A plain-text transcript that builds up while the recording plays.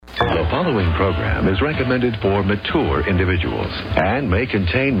following program is recommended for mature individuals and may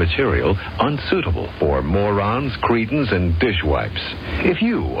contain material unsuitable for morons, cretins, and dishwipes. If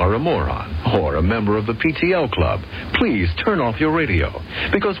you are a moron or a member of the PTL Club, please turn off your radio,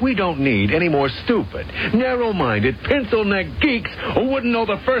 because we don't need any more stupid, narrow-minded, pencil-neck geeks who wouldn't know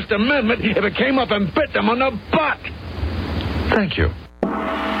the First Amendment if it came up and bit them on the butt. Thank you.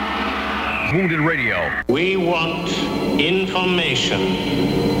 Wounded Radio. We want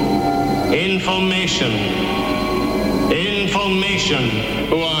information. Information. Information.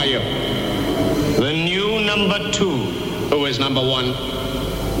 Who are you? The new number 2. Who is number 1?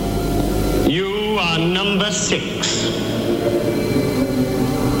 You are number 6.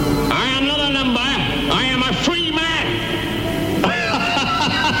 I am not a number. I am a free man.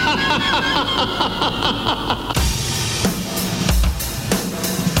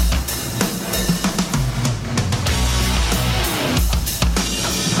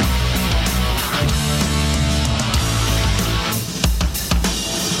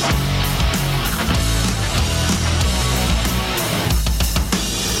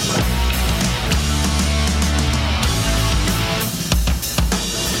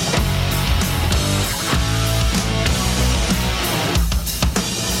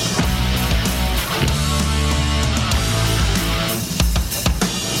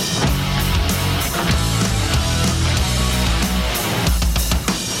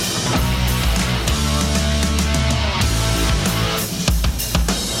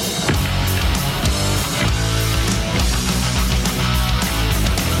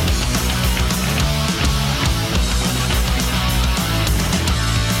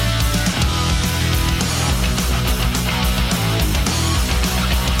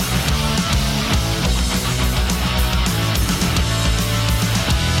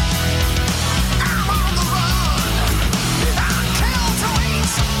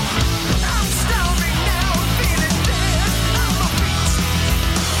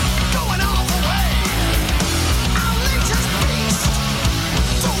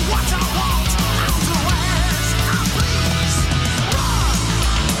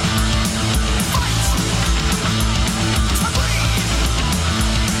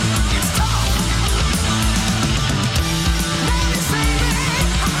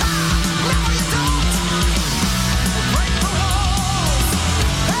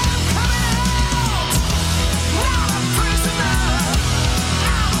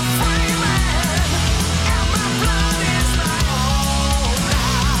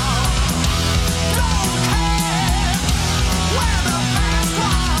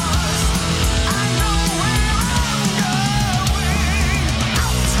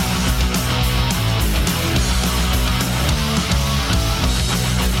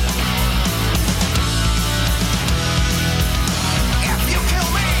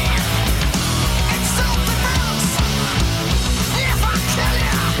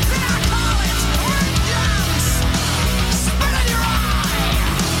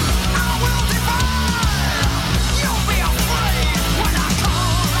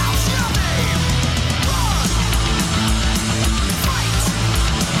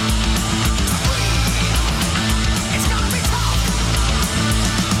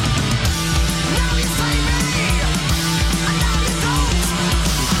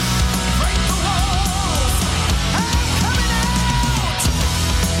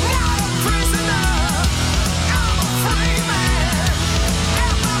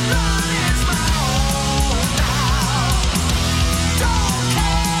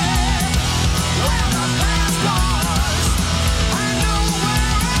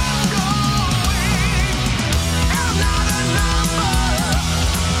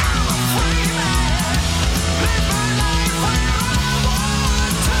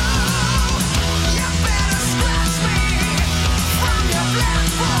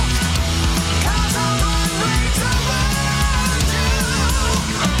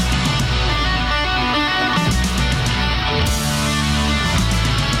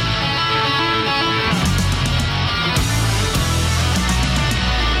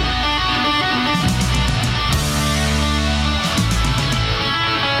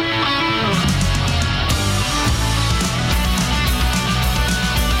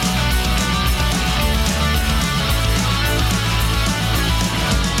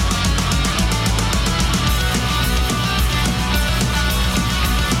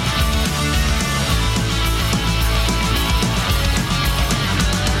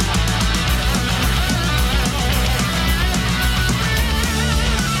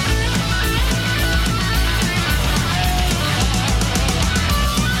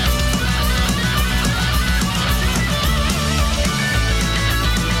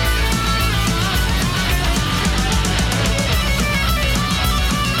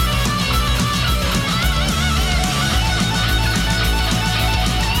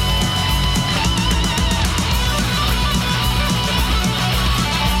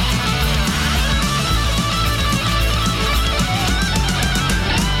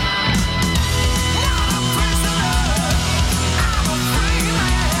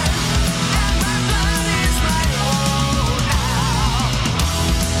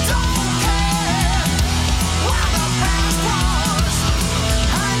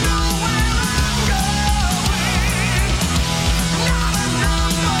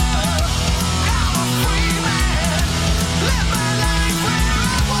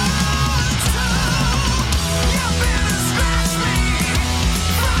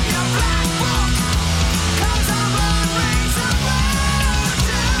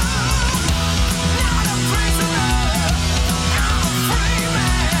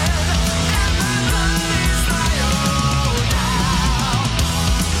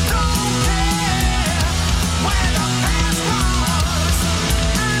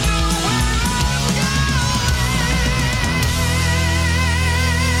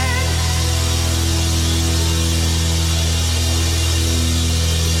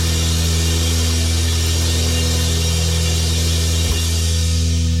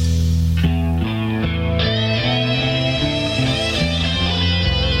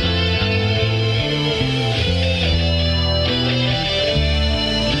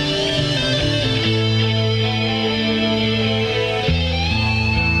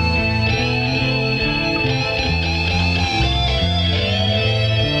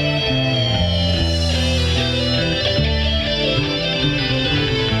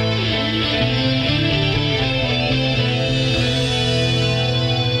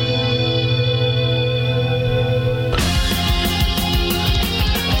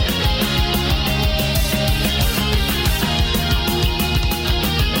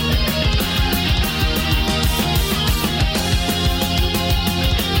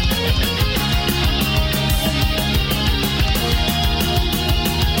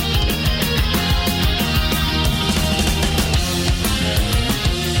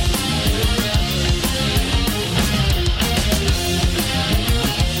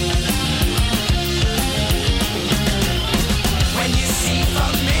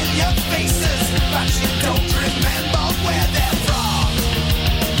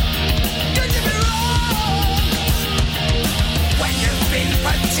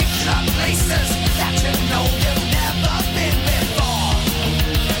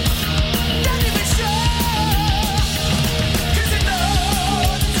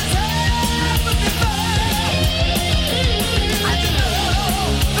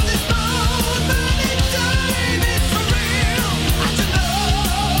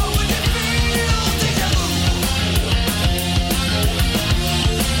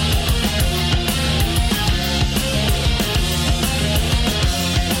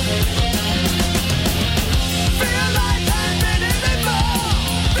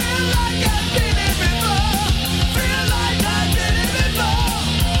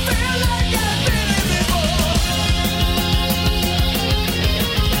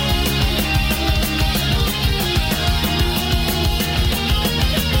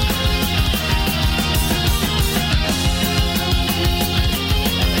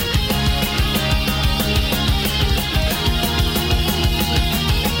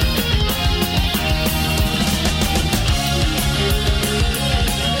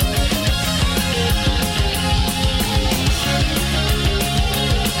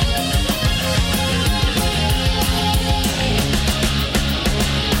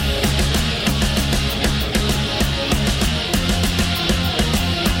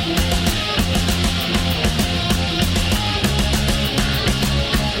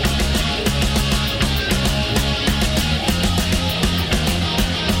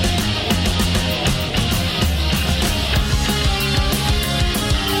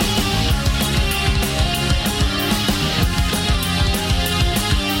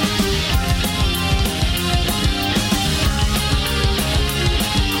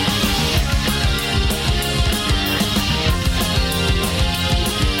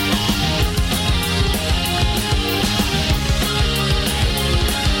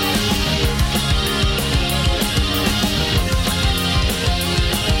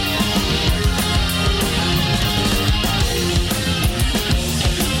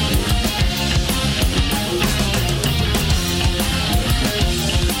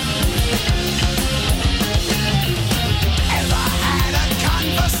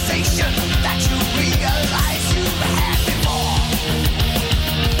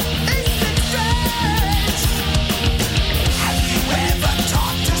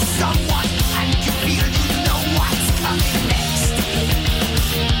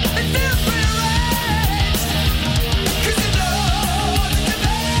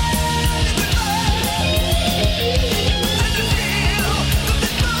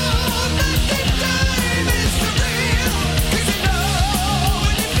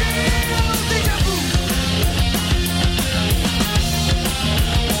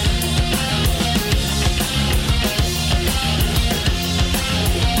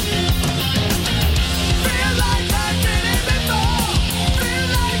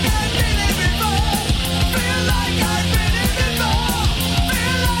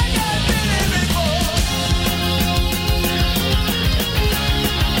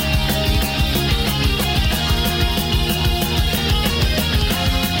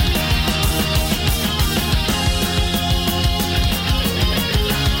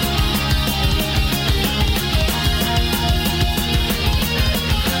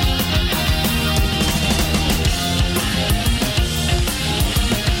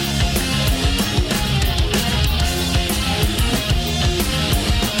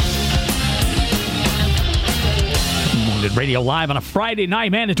 Wounded Radio live on a Friday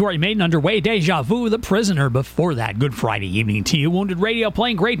night. Mandatory Maiden underway. Deja Vu, The Prisoner before that. Good Friday evening to you. Wounded Radio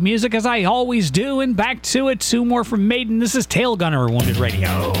playing great music as I always do. And back to it. Two more from Maiden. This is Tail Gunner, Wounded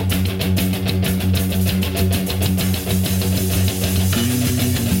Radio.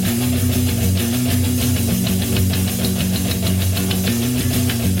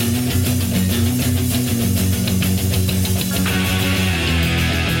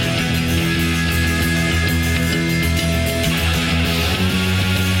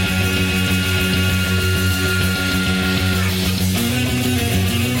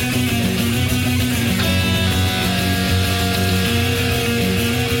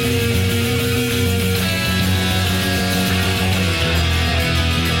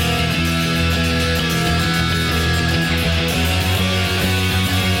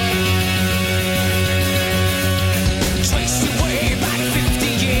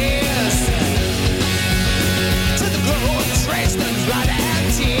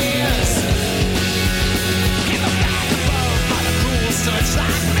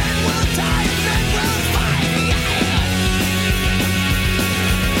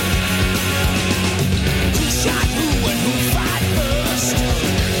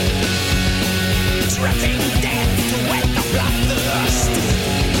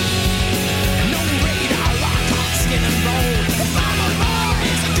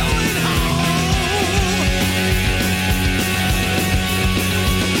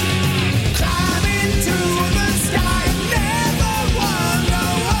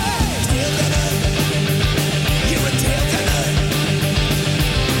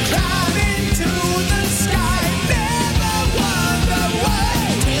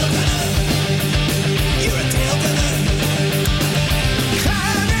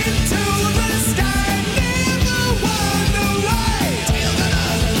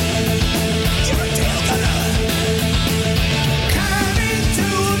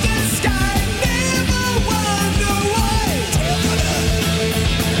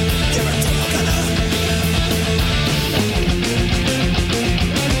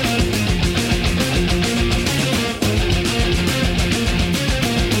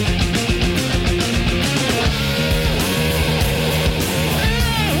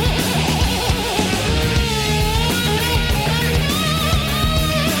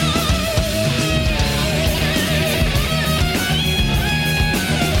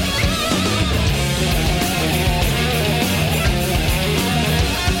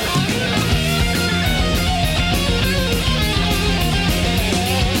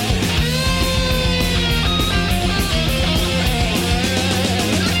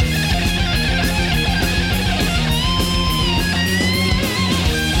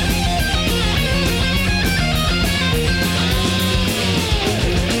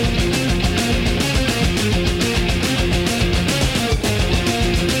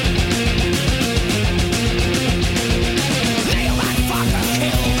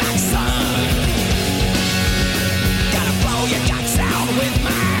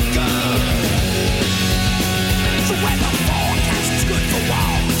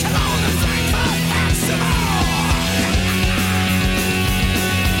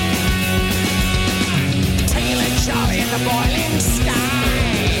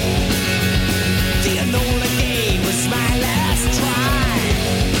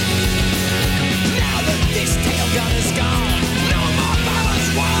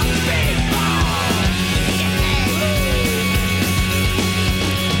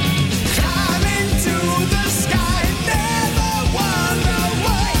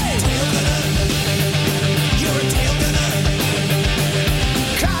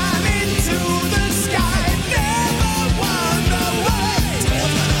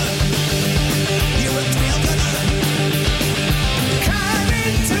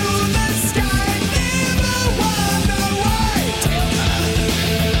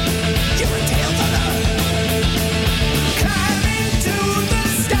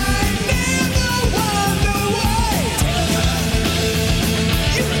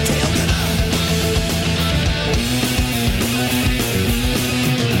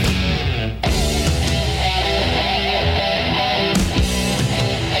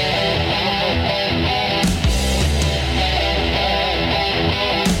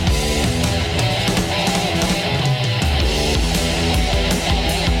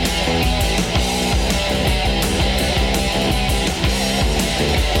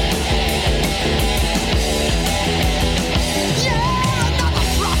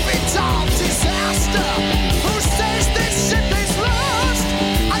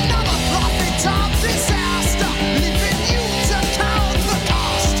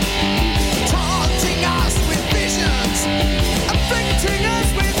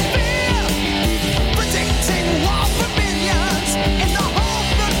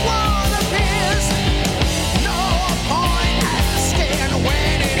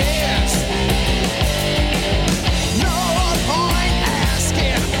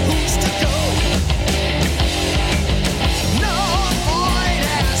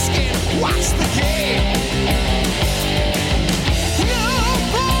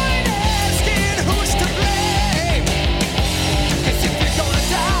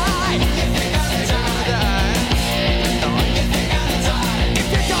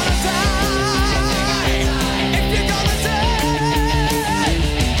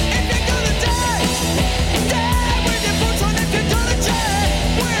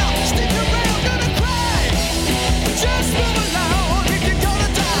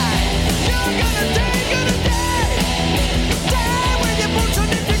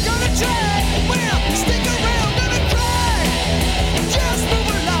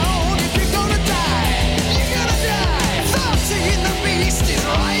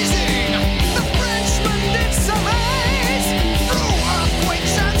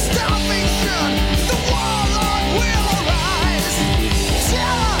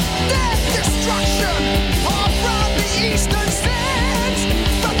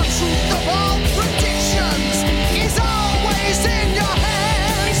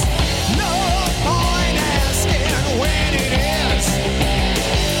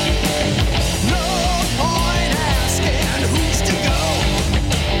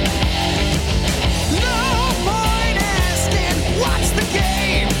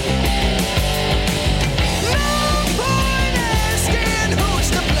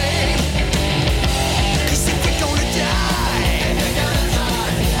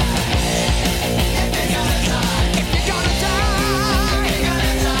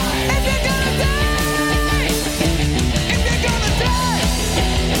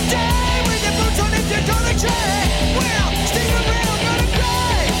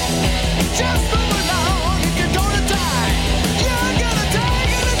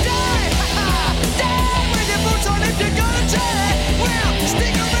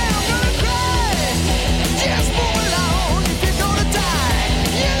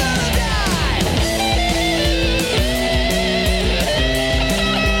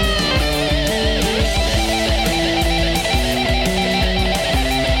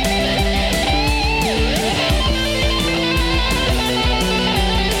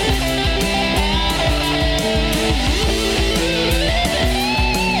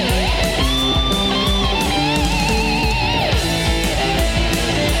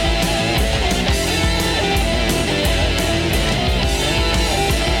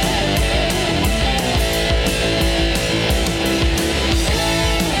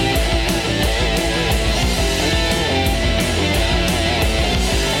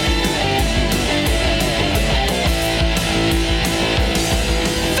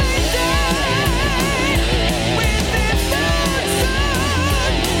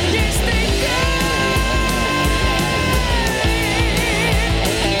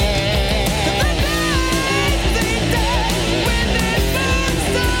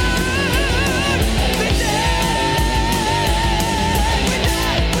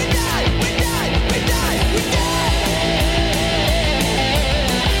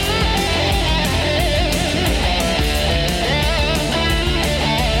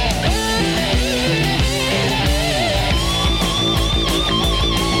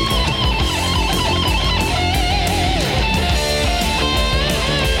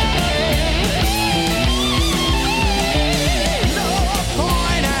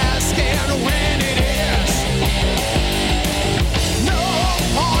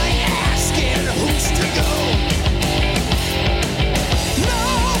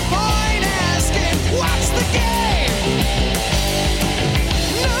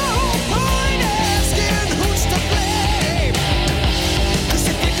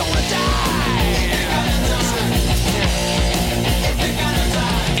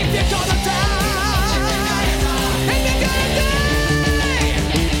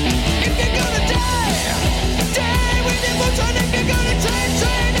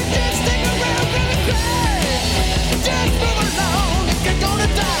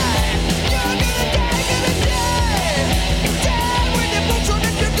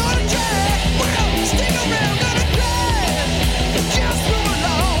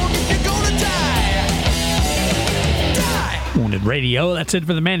 Wounded Radio. That's it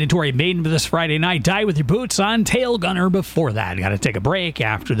for the Mandatory Maiden for this Friday night. Die with your boots on. Tail Gunner before that. Got to take a break.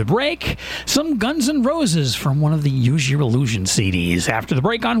 After the break, some Guns N' Roses from one of the Use Your Illusion CDs. After the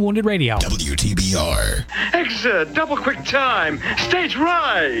break on Wounded Radio. WTBR. Exit, double quick time, stage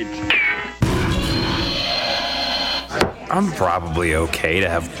right. I'm probably okay to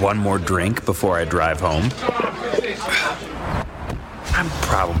have one more drink before I drive home. I'm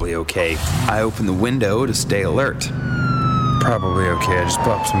probably okay. I open the window to stay alert. Probably okay. I just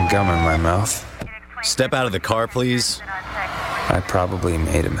popped some gum in my mouth. Step out of the car, please. I probably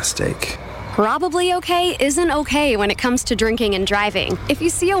made a mistake. Probably okay isn't okay when it comes to drinking and driving. If you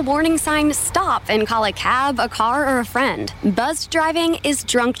see a warning sign, stop and call a cab, a car, or a friend. Buzzed driving is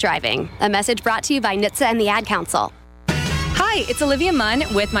drunk driving. A message brought to you by NHTSA and the Ad Council. Hi, it's Olivia Munn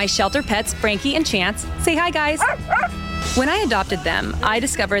with my shelter pets, Frankie and Chance. Say hi, guys. When I adopted them, I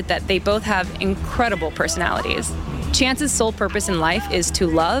discovered that they both have incredible personalities. Chance's sole purpose in life is to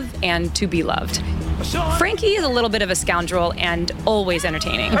love and to be loved. Frankie is a little bit of a scoundrel and always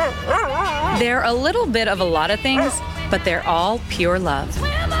entertaining. They're a little bit of a lot of things, but they're all pure love.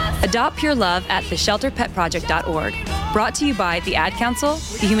 Adopt pure love at theshelterpetproject.org. Brought to you by the Ad Council,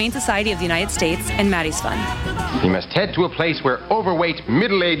 the Humane Society of the United States, and Maddie's Fund. You must head to a place where overweight,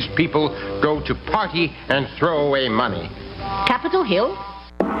 middle-aged people go to party and throw away money. Capitol Hill?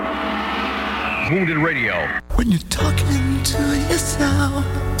 Wounded Radio. When you're talking to yourself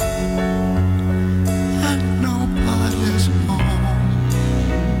and nobody's home,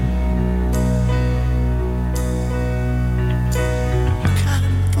 you're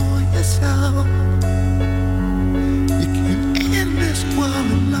counting for yourself. You can't end this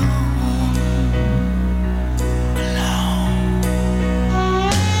world alone.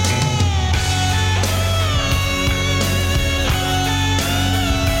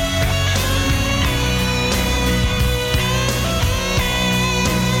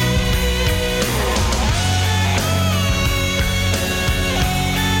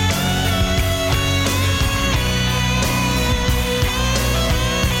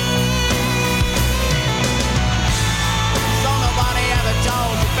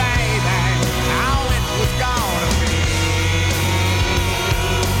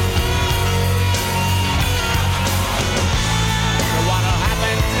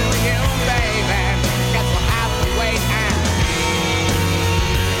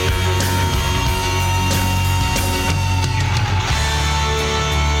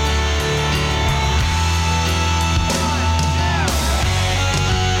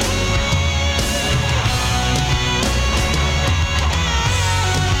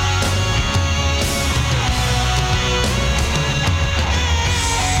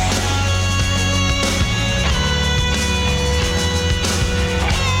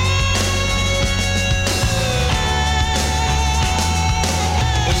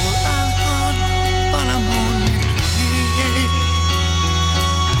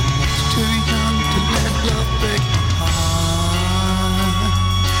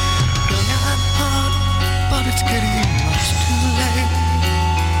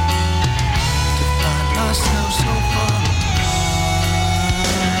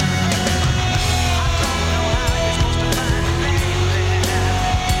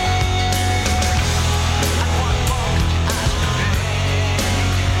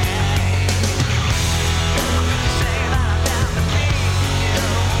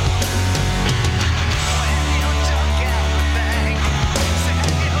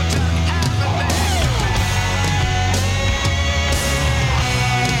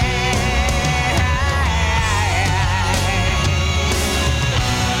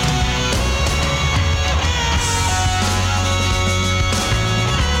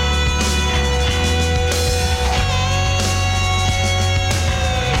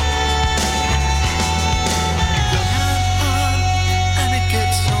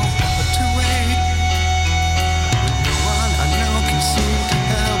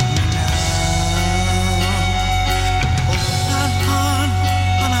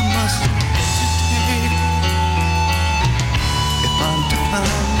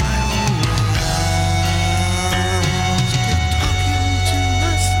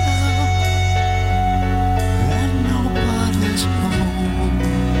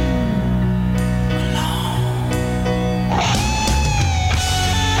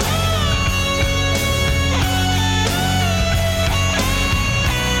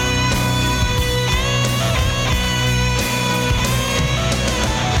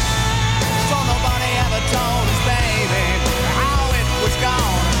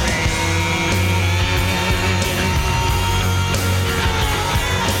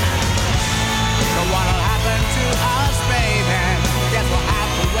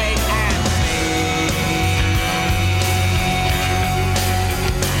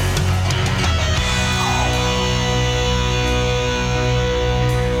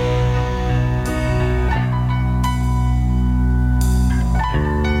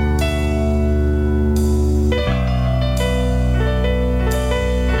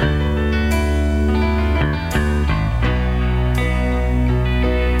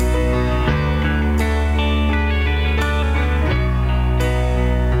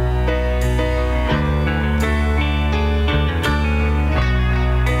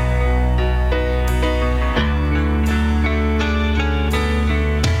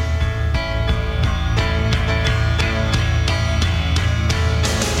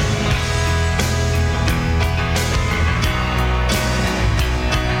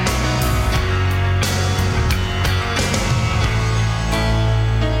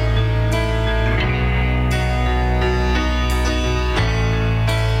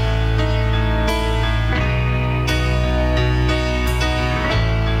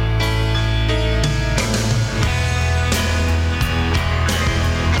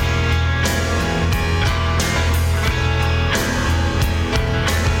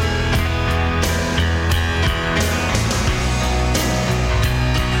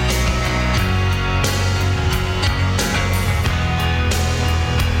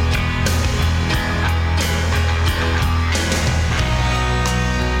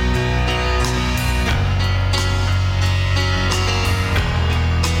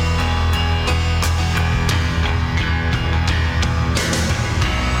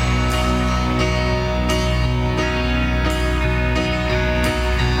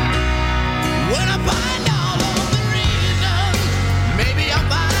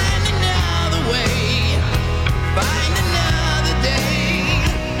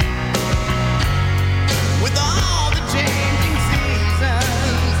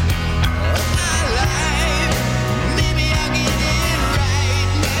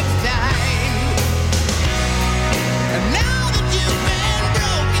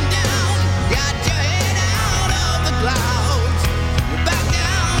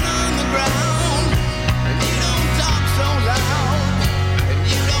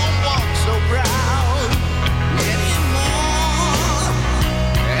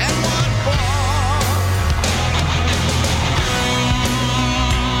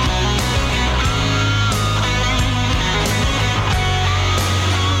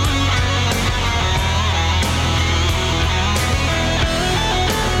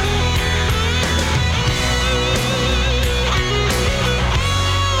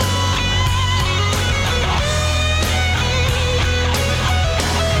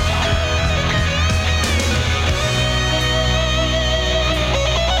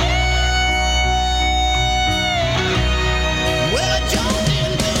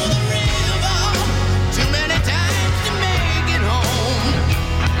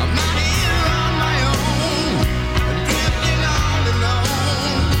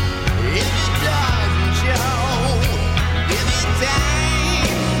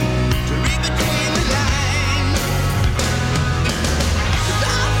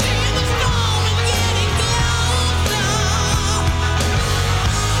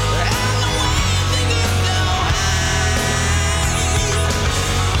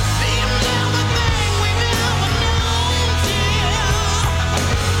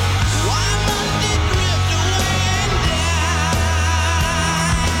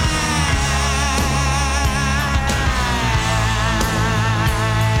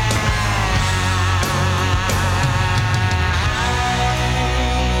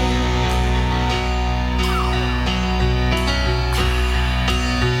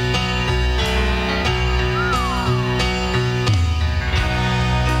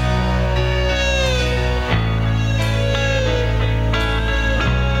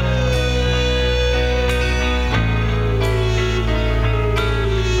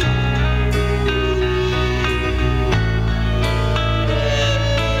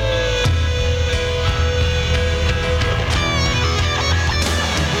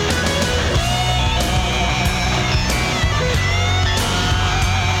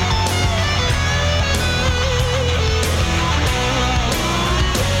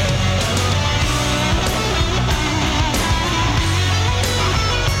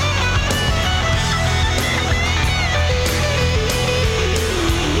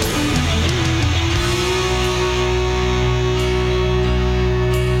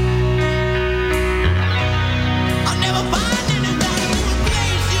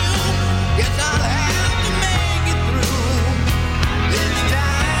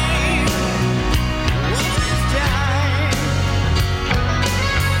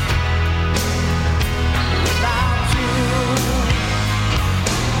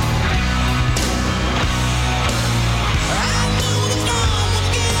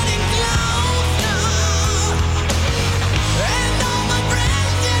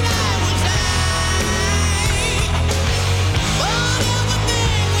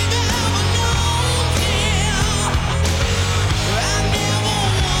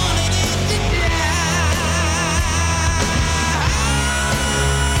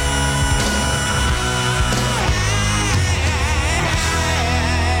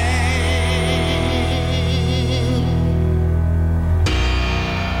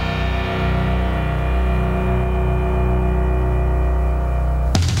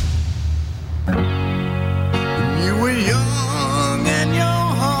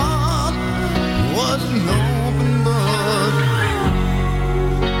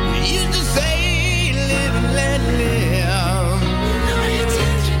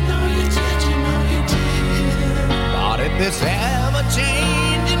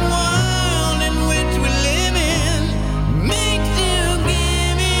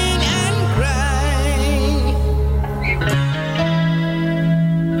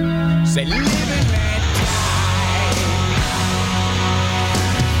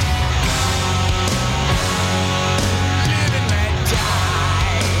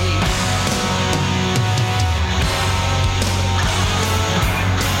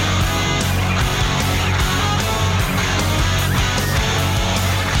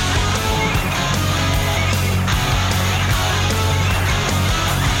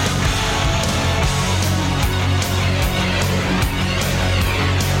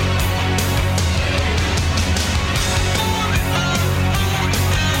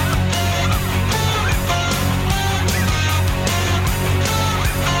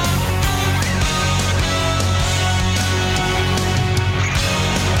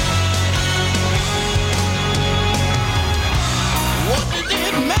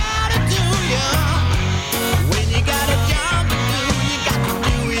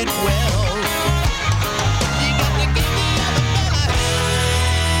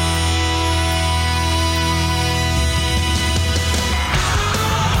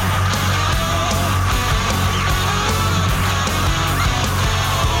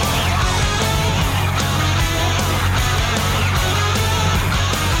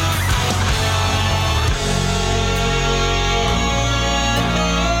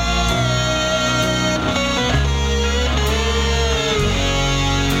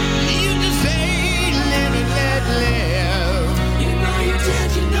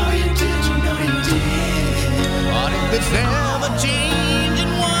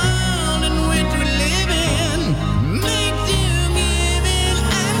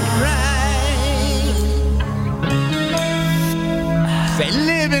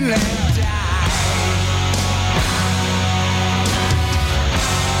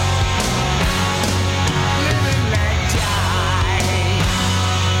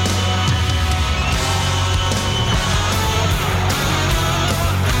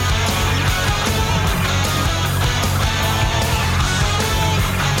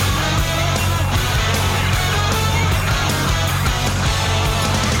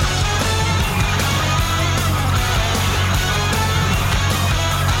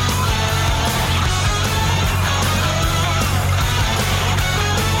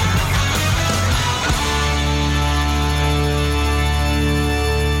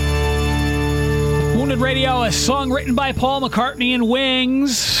 Radio, a song written by Paul McCartney and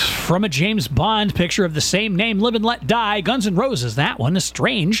Wings from a James Bond picture of the same name, Live and Let Die. Guns N' Roses, that one,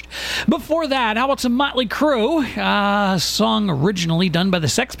 Estranged. Before that, how about some Motley Crue? A song originally done by the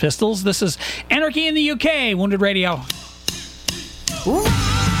Sex Pistols. This is Anarchy in the UK, Wounded Radio.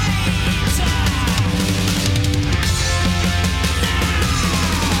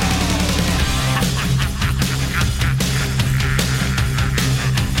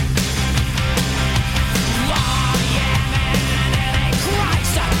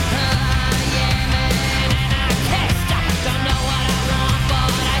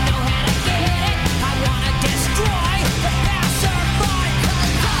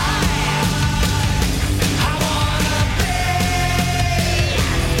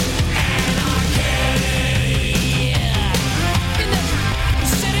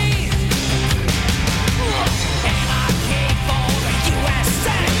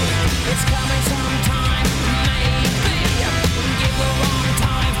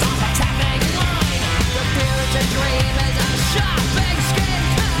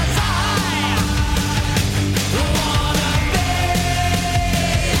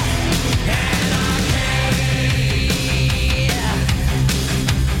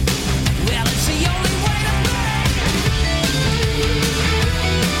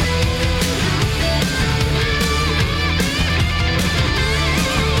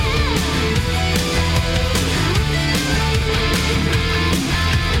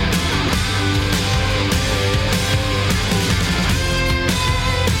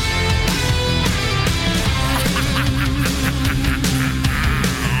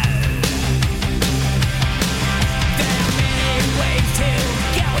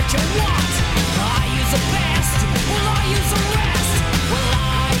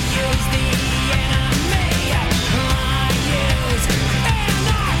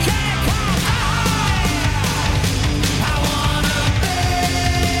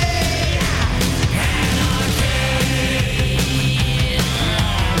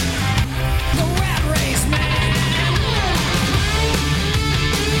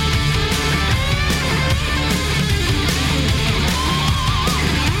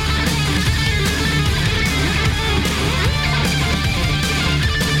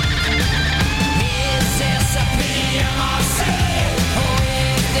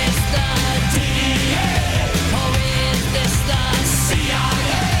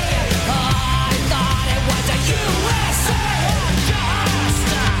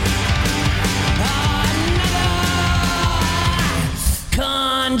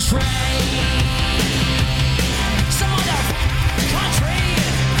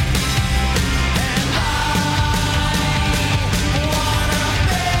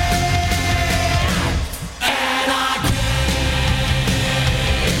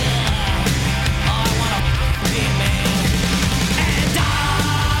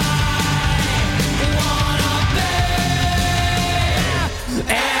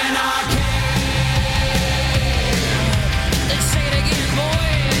 Say it again,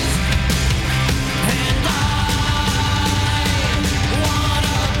 boys.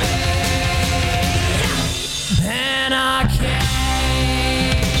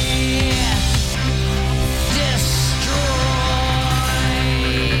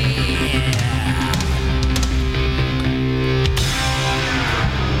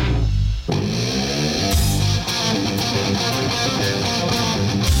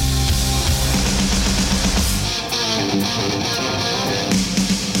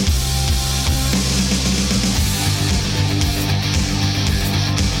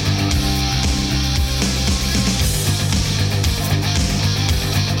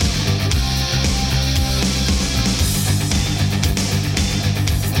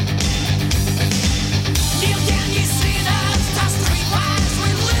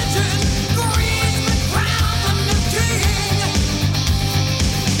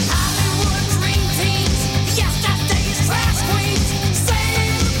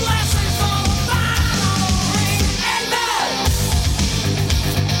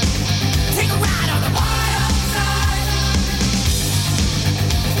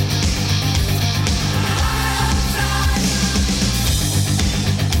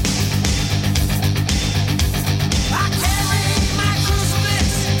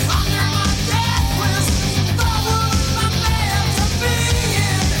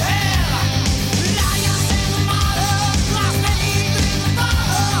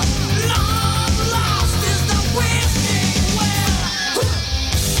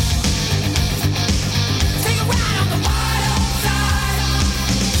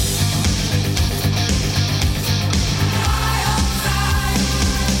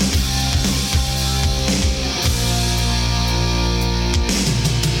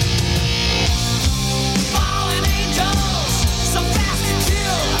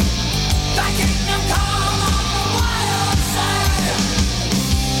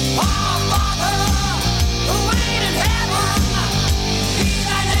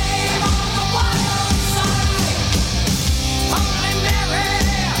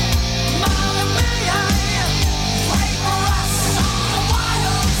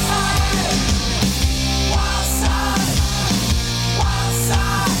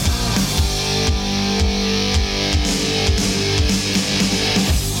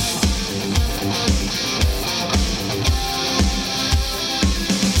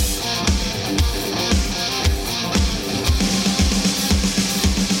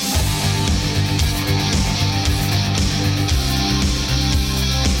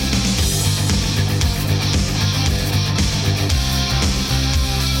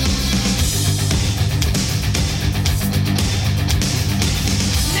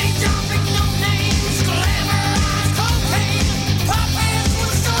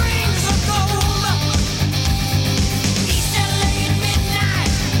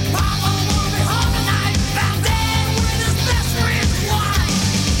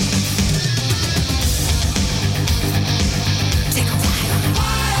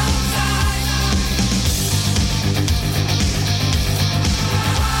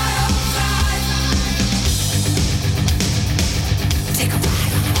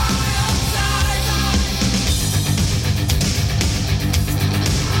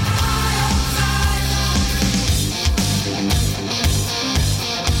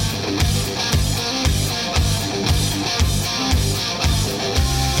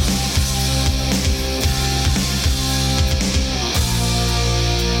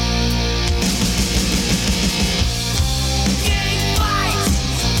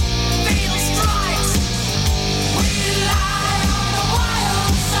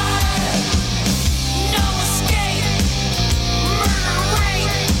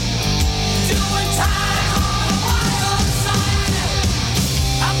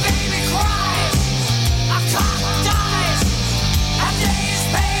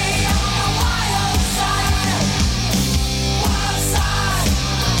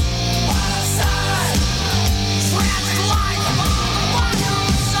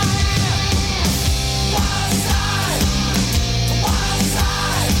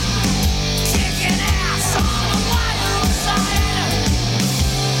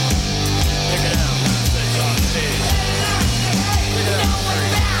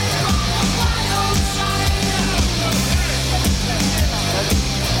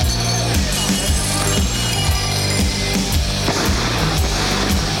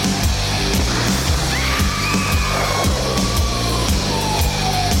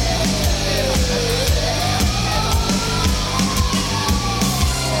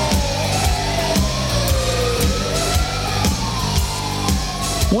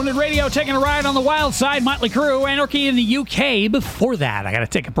 Radio, taking a ride on the wild side. Motley Crue, Anarchy in the UK. Before that, I got to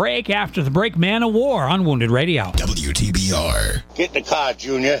take a break. After the break, Man of War on Wounded Radio. WTBR. Get in the car,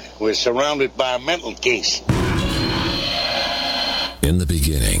 Junior. We're surrounded by a mental case. In the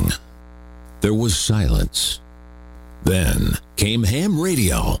beginning, there was silence. Then came ham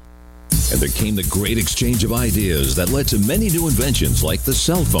radio. And there came the great exchange of ideas that led to many new inventions like the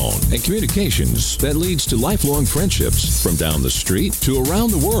cell phone and communications that leads to lifelong friendships from down the street to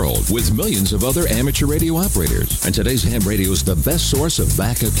around the world with millions of other amateur radio operators. And today's ham radio is the best source of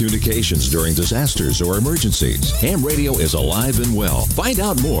backup communications during disasters or emergencies. Ham radio is alive and well. Find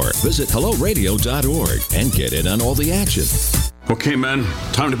out more. Visit helloradio.org and get in on all the action. Okay, men,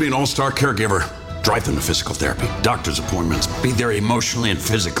 time to be an all-star caregiver. Drive them to physical therapy, doctor's appointments, be there emotionally and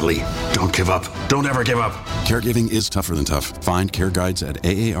physically. Don't give up. Don't ever give up. Caregiving is tougher than tough. Find care guides at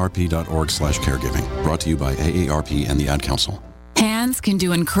aarp.org/caregiving. Brought to you by AARP and the Ad Council. Hands can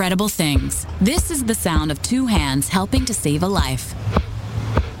do incredible things. This is the sound of two hands helping to save a life.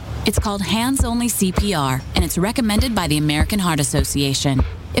 It's called Hands Only CPR, and it's recommended by the American Heart Association.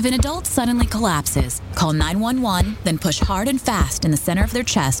 If an adult suddenly collapses, call 911, then push hard and fast in the center of their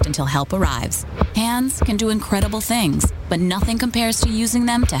chest until help arrives. Hands can do incredible things, but nothing compares to using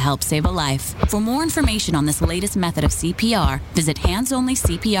them to help save a life. For more information on this latest method of CPR, visit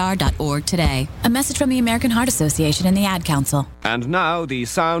handsonlycpr.org today. A message from the American Heart Association and the Ad Council. And now the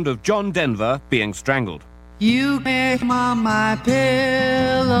sound of John Denver being strangled. You came on my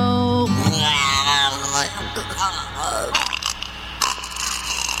pillow.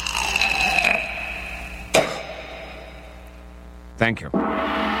 Thank you.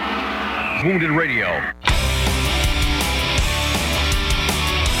 Wounded Radio.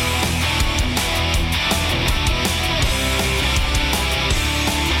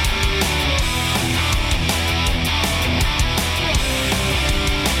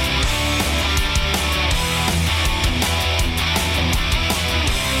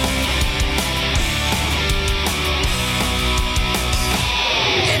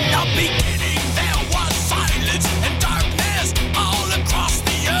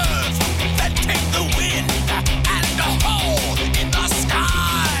 The wind.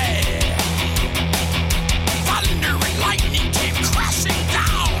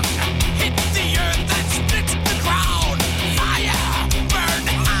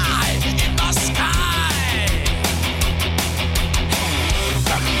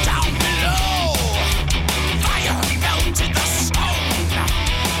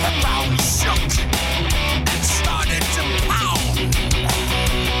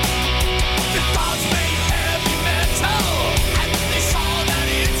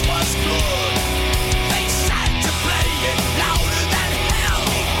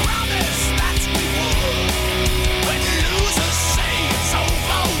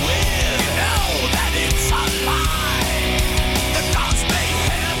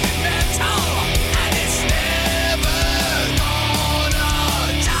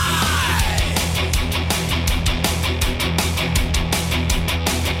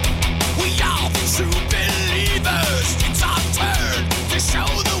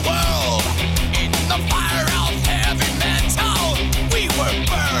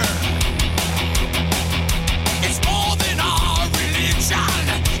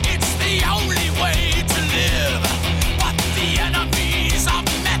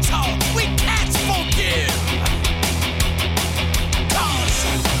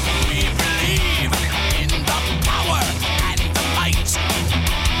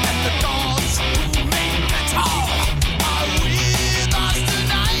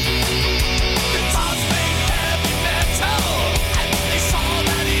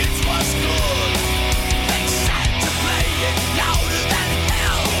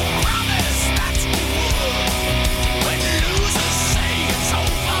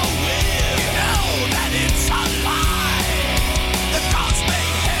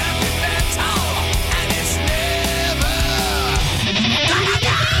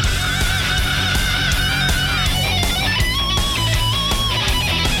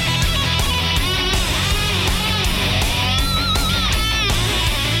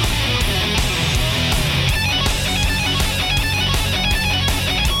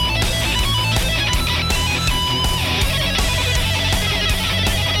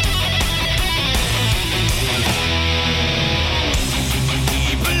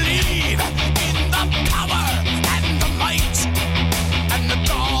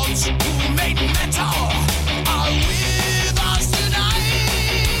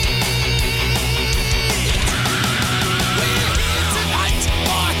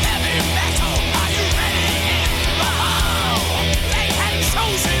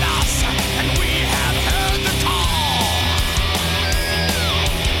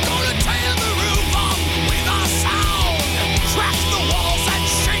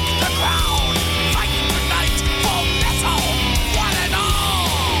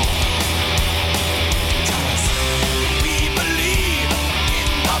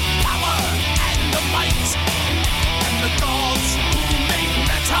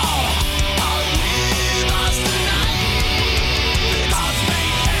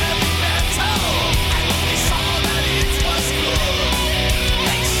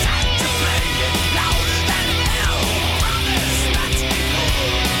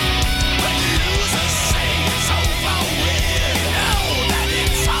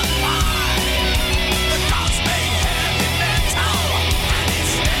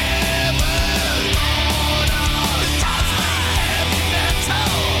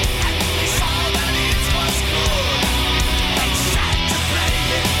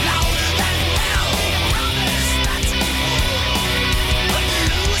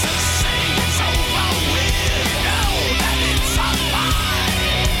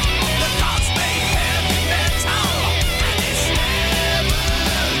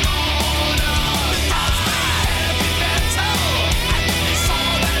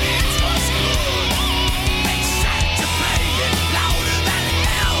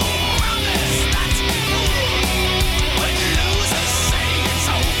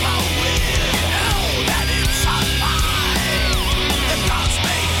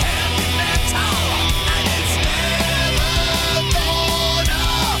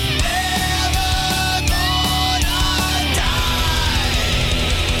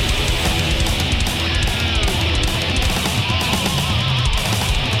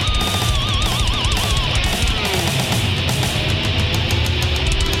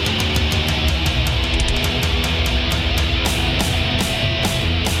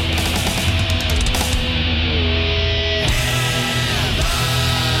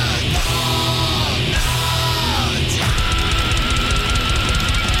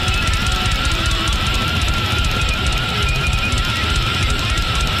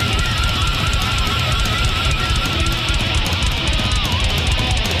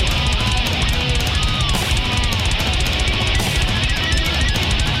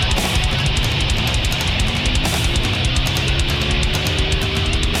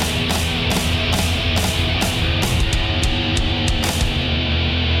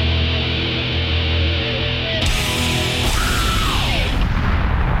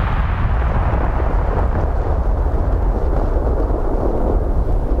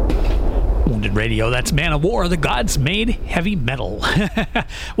 Radio. That's Man of War, the gods made heavy metal.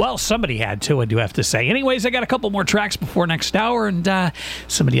 Well, somebody had to, I do have to say. Anyways, I got a couple more tracks before next hour, and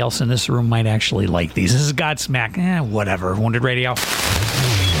somebody else in this room might actually like these. This is Godsmack. Whatever. Wounded Radio.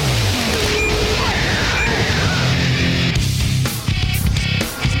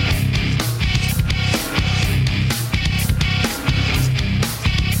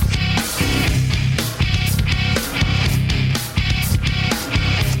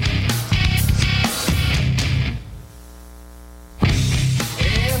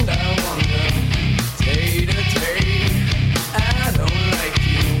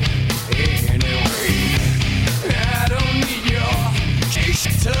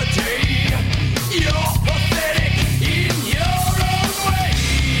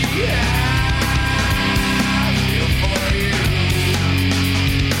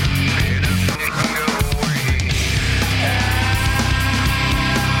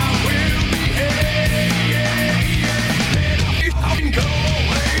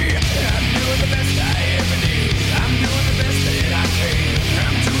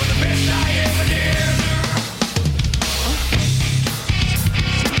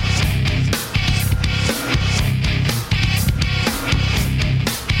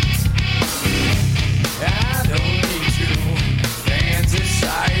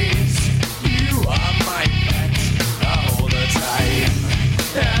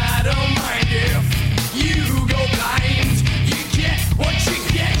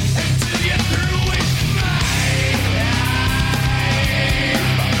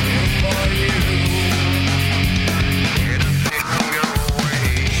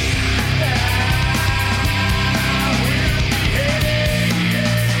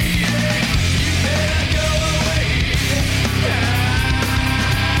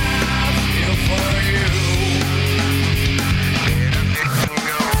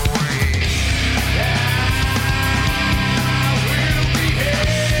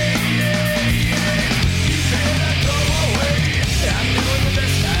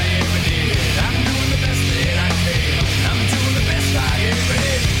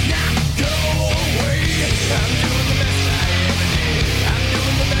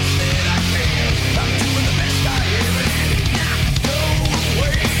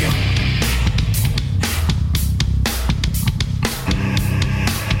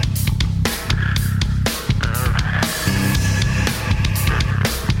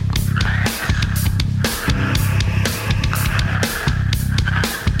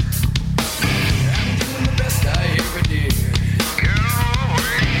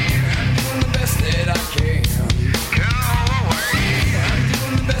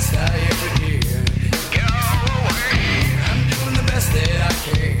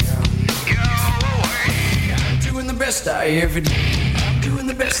 Every day, I'm doing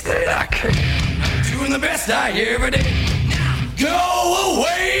the best that I can. I'm doing the best I ever did. Now go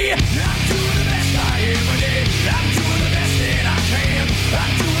away. I'm doing the best I ever did. I'm doing the best that I can.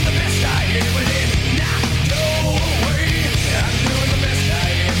 I'm doing the best I ever did. Now go away. I'm doing the best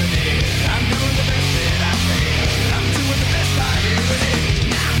I ever did. I'm doing the best that I can. I'm doing the best I ever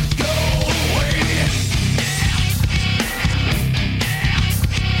did. Now go away.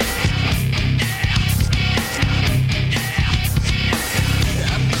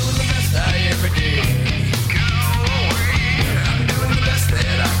 Every day. Go away. I'm doing the best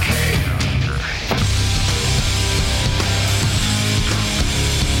that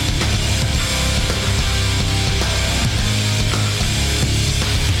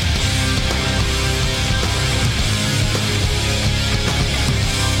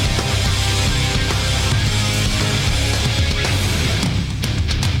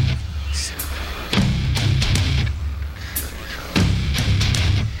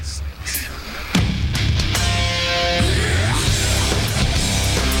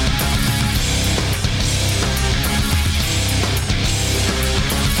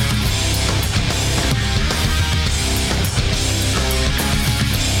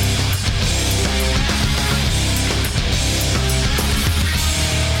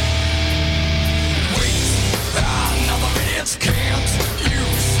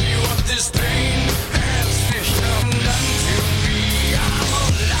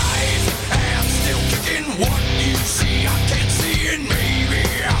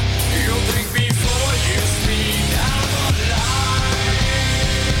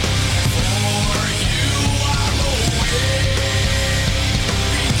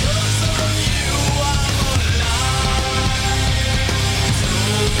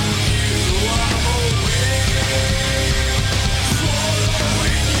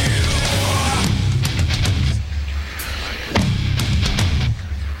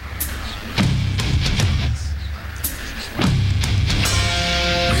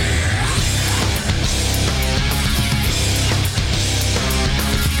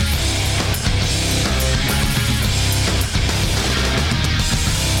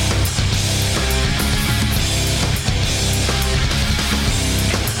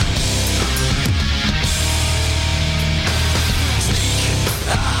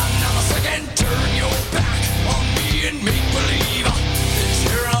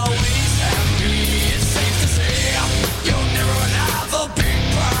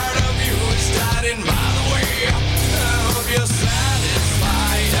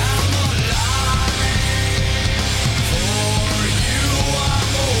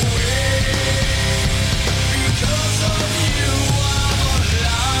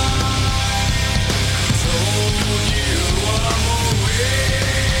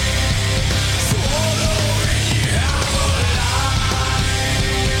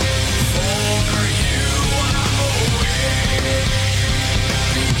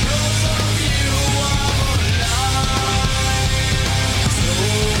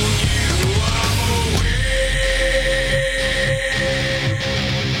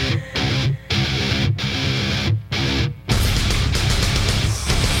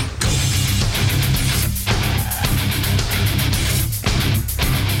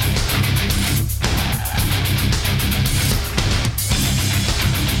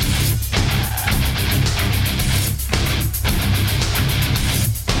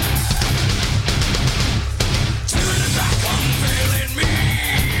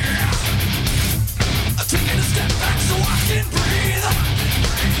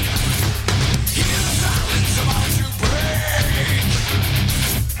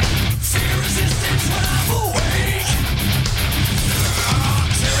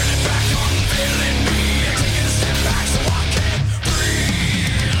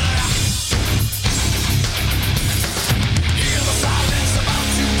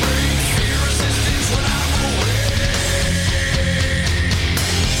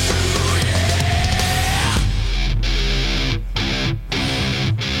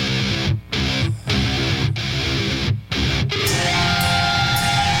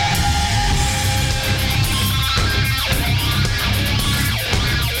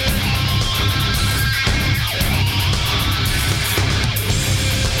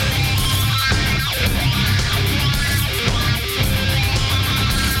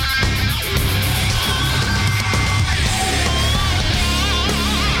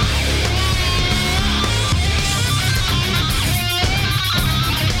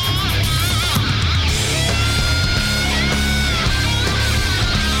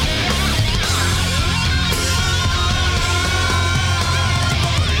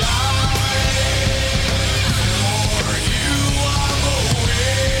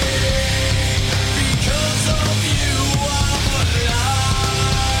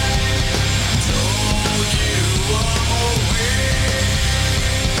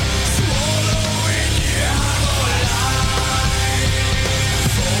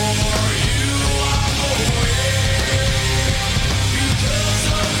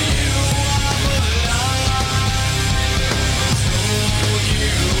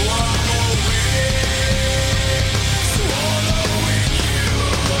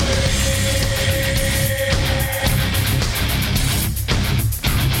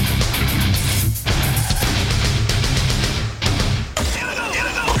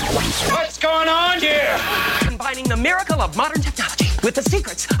the miracle of modern technology with the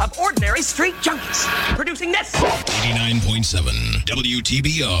secrets of ordinary street junkies. Producing this. 89.7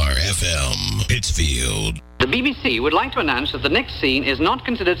 WTBR FM, Pittsfield. The BBC would like to announce that the next scene is not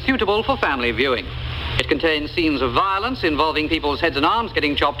considered suitable for family viewing. It contains scenes of violence involving people's heads and arms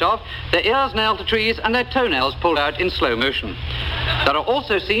getting chopped off, their ears nailed to trees, and their toenails pulled out in slow motion. There are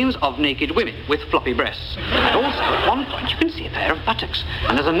also scenes of naked women with floppy breasts. And also, at one point, you can see a pair of buttocks.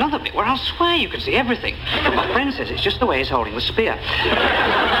 And there's another bit where I'll swear you can see everything. But my friend says it's just the way he's holding the spear.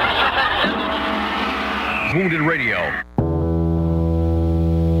 Wounded Radio.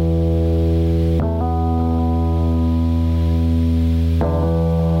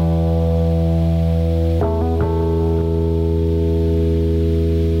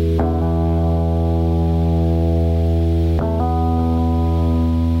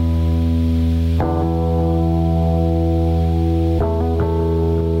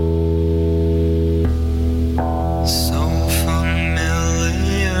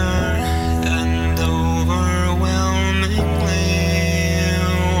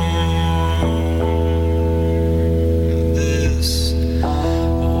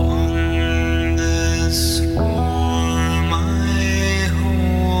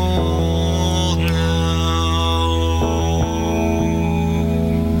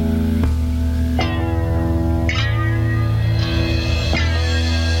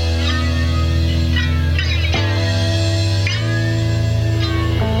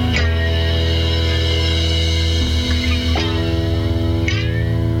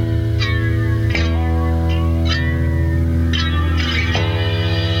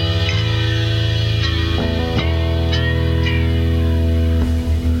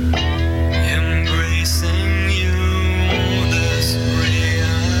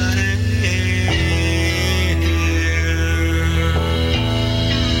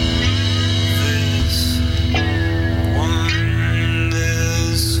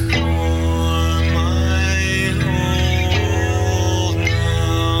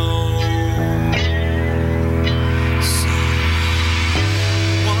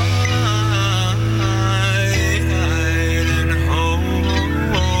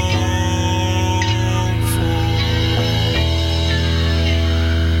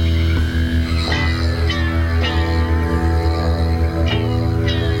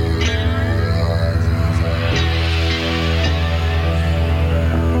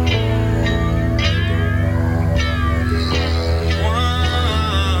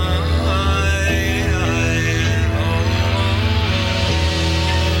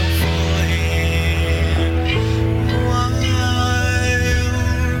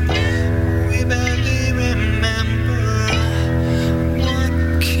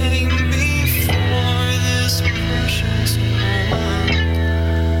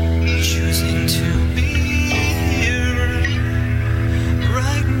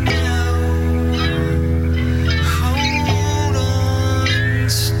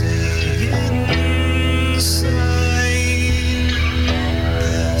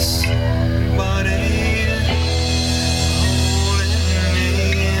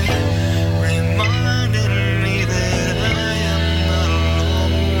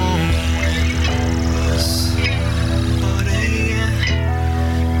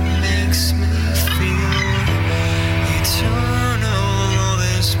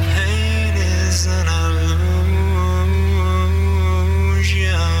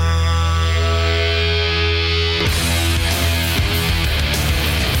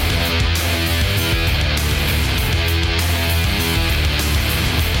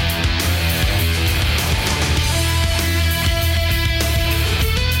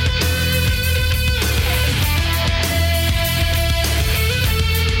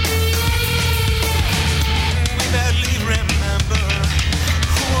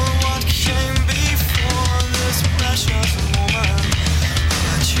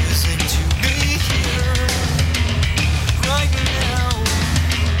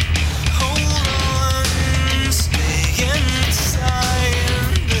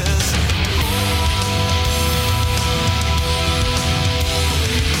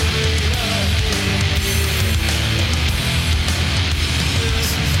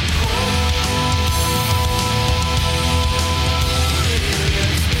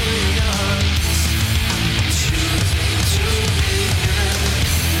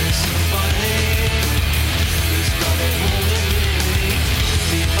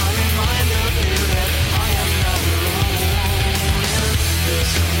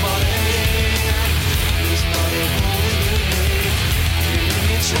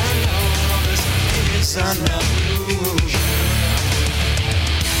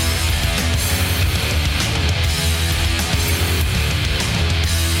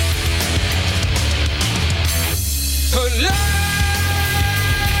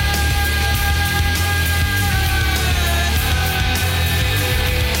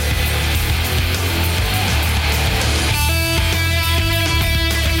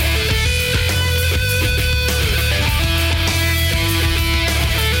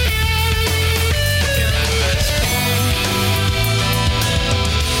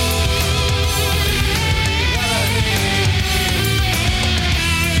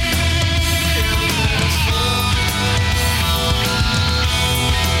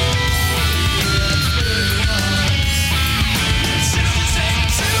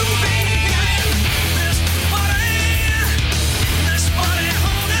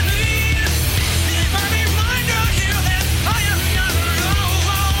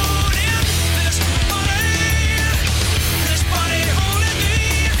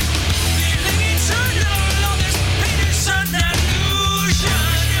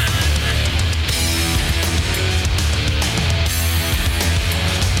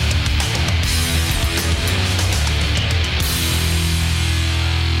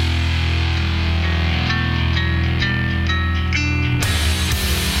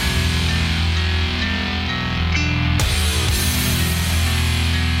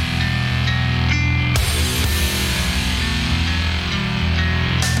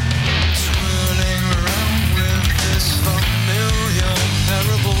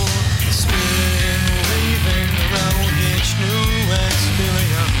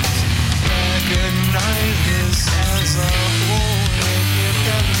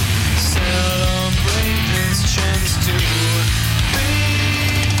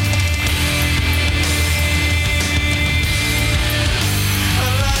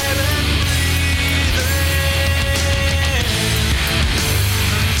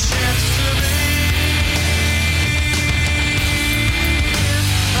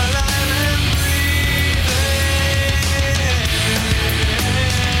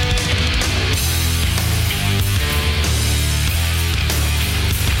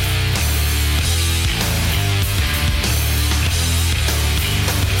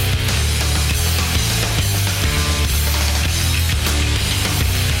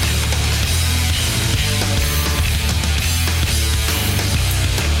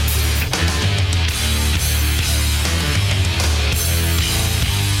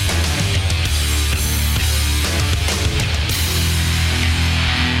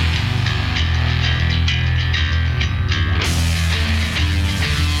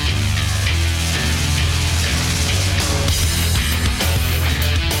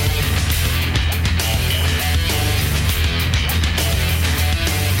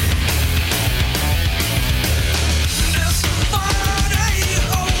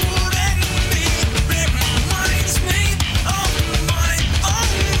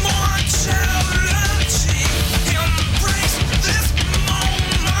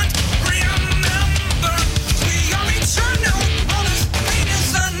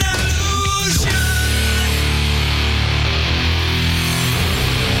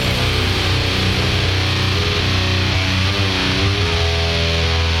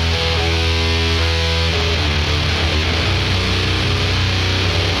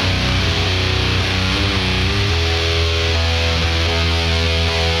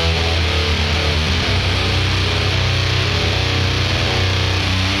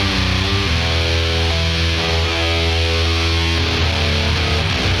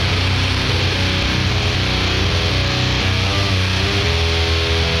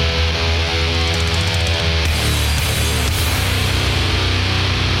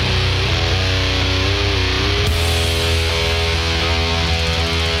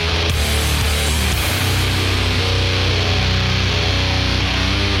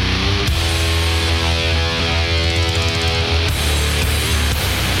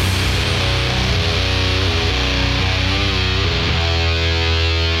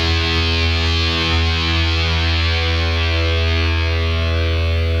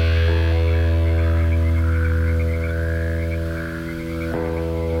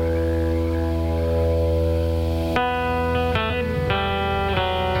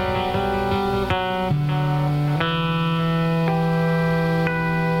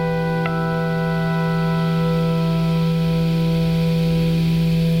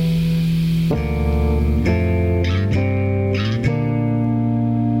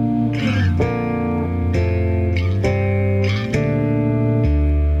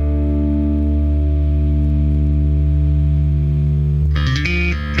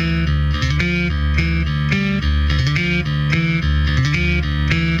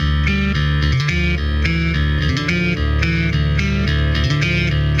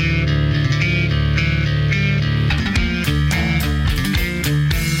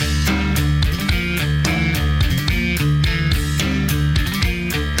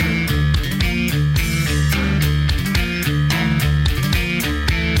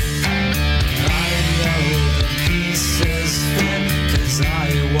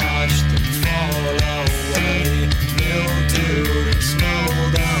 watch them fall away. Mildew and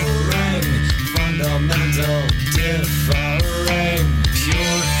smoldering, fundamental differing.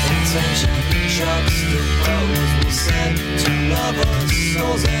 Pure intention juxtaposed will send to lovers'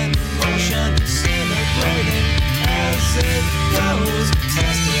 souls in motion, disintegrating as it goes.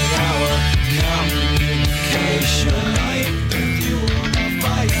 Testing our communication. Light the fuel, the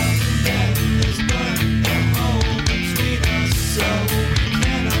fire, then there's burn the hole between us, so we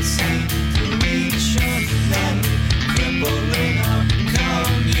cannot see through each other, then crippling our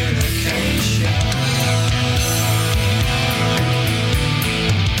communication.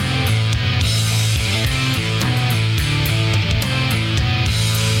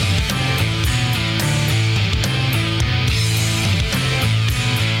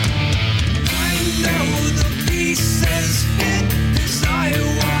 Pieces fit as I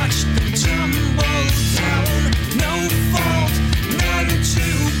watch them tumble down. No fault, none to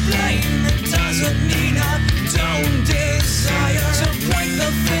blame. It doesn't mean I don't desire to point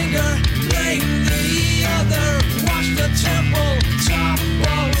the finger, blame the other. Watch the temple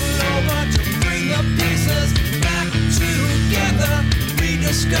topple over to bring the pieces back together.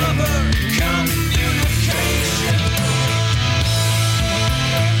 Rediscover communication.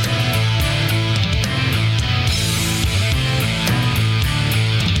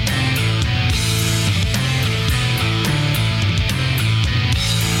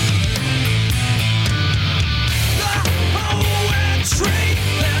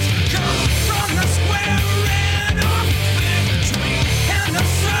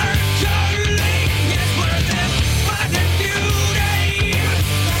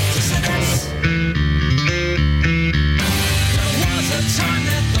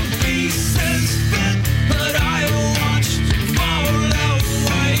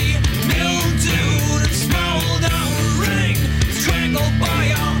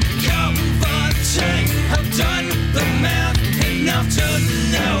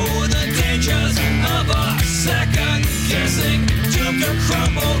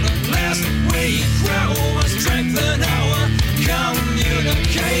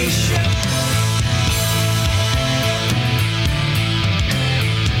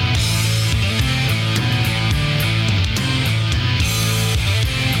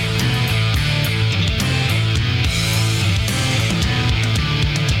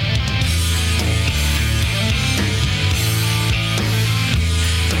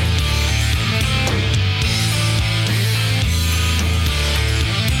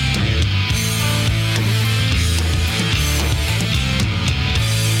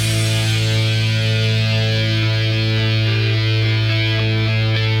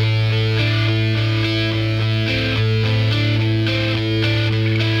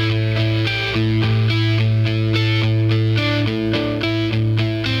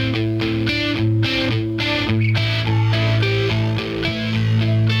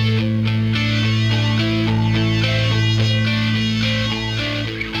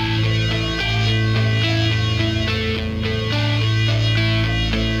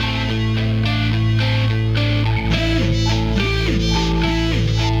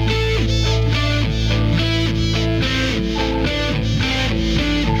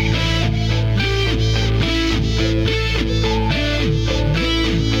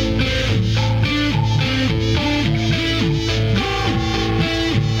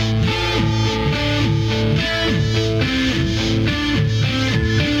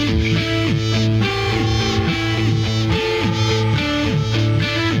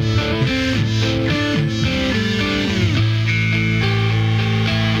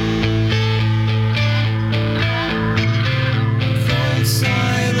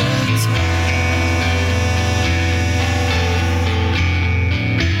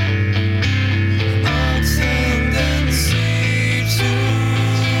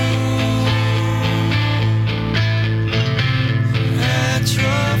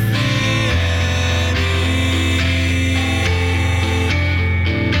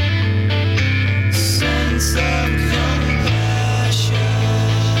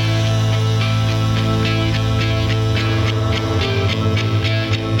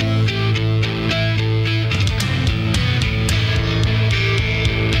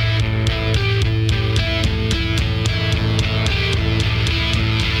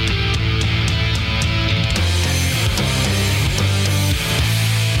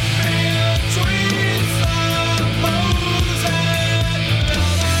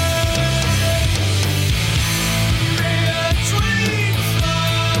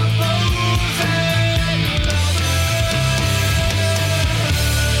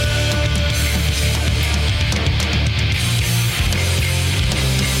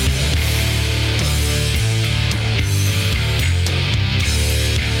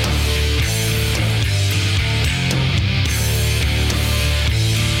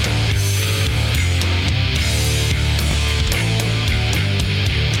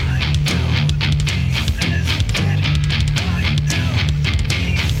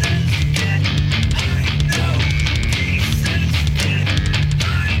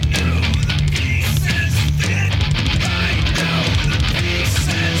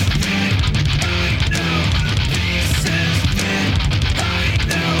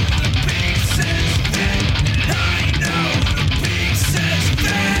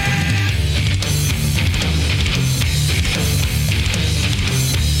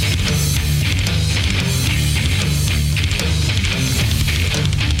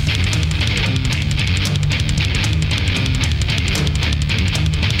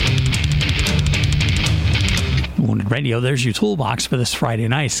 Radio. There's your toolbox for this Friday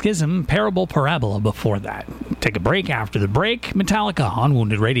night. Schism, Parable, Parabola before that. Take a break. After the break, Metallica on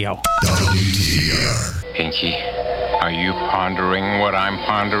Wounded Radio. Pinky, are you pondering what I'm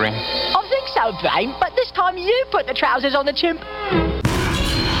pondering? I think so, Brain, but this time you put the trousers on the chimp.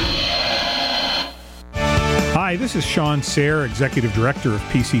 Hi, this is Sean Sayre, Executive Director of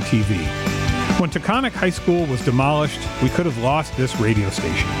PCTV. When Taconic High School was demolished, we could have lost this radio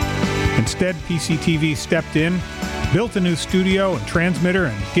station. Instead, PCTV stepped in, built a new studio and transmitter,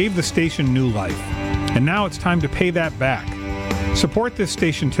 and gave the station new life. And now it's time to pay that back. Support this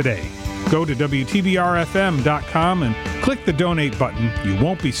station today. Go to WTBRFM.com and click the donate button. You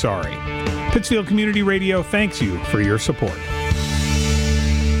won't be sorry. Pittsfield Community Radio thanks you for your support.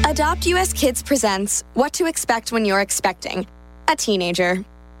 Adopt US Kids presents What to Expect When You're Expecting a Teenager.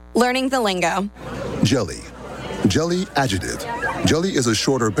 Learning the lingo. Jelly. Jelly adjective. Jelly is a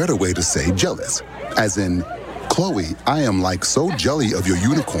shorter, better way to say jealous. As in, Chloe, I am like so jelly of your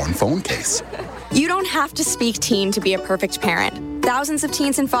unicorn phone case. You don't have to speak teen to be a perfect parent. Thousands of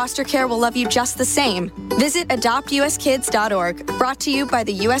teens in foster care will love you just the same. Visit adoptuskids.org. Brought to you by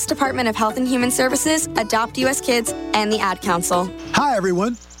the U.S. Department of Health and Human Services, Adopt US Kids, and the Ad Council. Hi,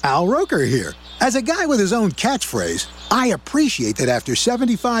 everyone. Al Roker here. As a guy with his own catchphrase, I appreciate that after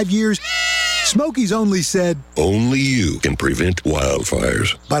 75 years, Smokey's only said, "Only you can prevent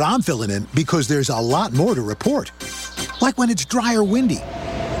wildfires." But I'm filling in because there's a lot more to report. Like when it's dry or windy.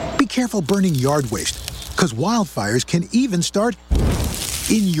 Be careful burning yard waste, because wildfires can even start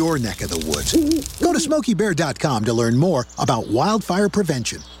in your neck of the woods. Go to SmokeyBear.com to learn more about wildfire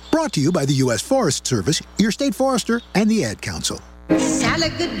prevention. Brought to you by the U.S. Forest Service, your state forester, and the Ad Council. You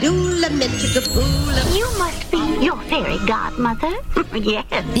must be your fairy godmother. Yes.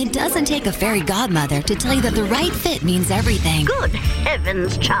 It doesn't take a fairy godmother to tell you that the right fit means everything. Good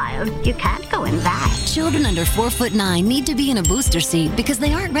heavens, child. You can't go in that. Children under 4'9" need to be in a booster seat because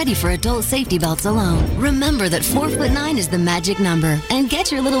they aren't ready for adult safety belts alone. Remember that 4'9" is the magic number, and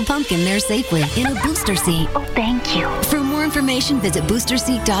get your little pumpkin there safely in a booster seat. Oh, thank you. For more information, visit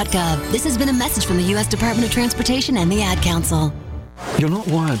boosterseat.gov. This has been a message from the U.S. Department of Transportation and the Ad Council. You're not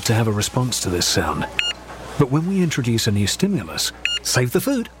wired to have a response to this sound. But when we introduce a new stimulus, Save the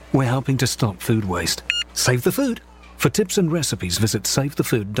Food, we're helping to stop food waste. Save the Food. For tips and recipes, visit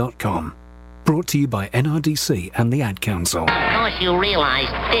savethefood.com. Brought to you by NRDC and the Ad Council. Of course you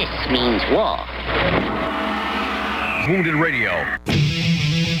realize this means war. Wounded Radio.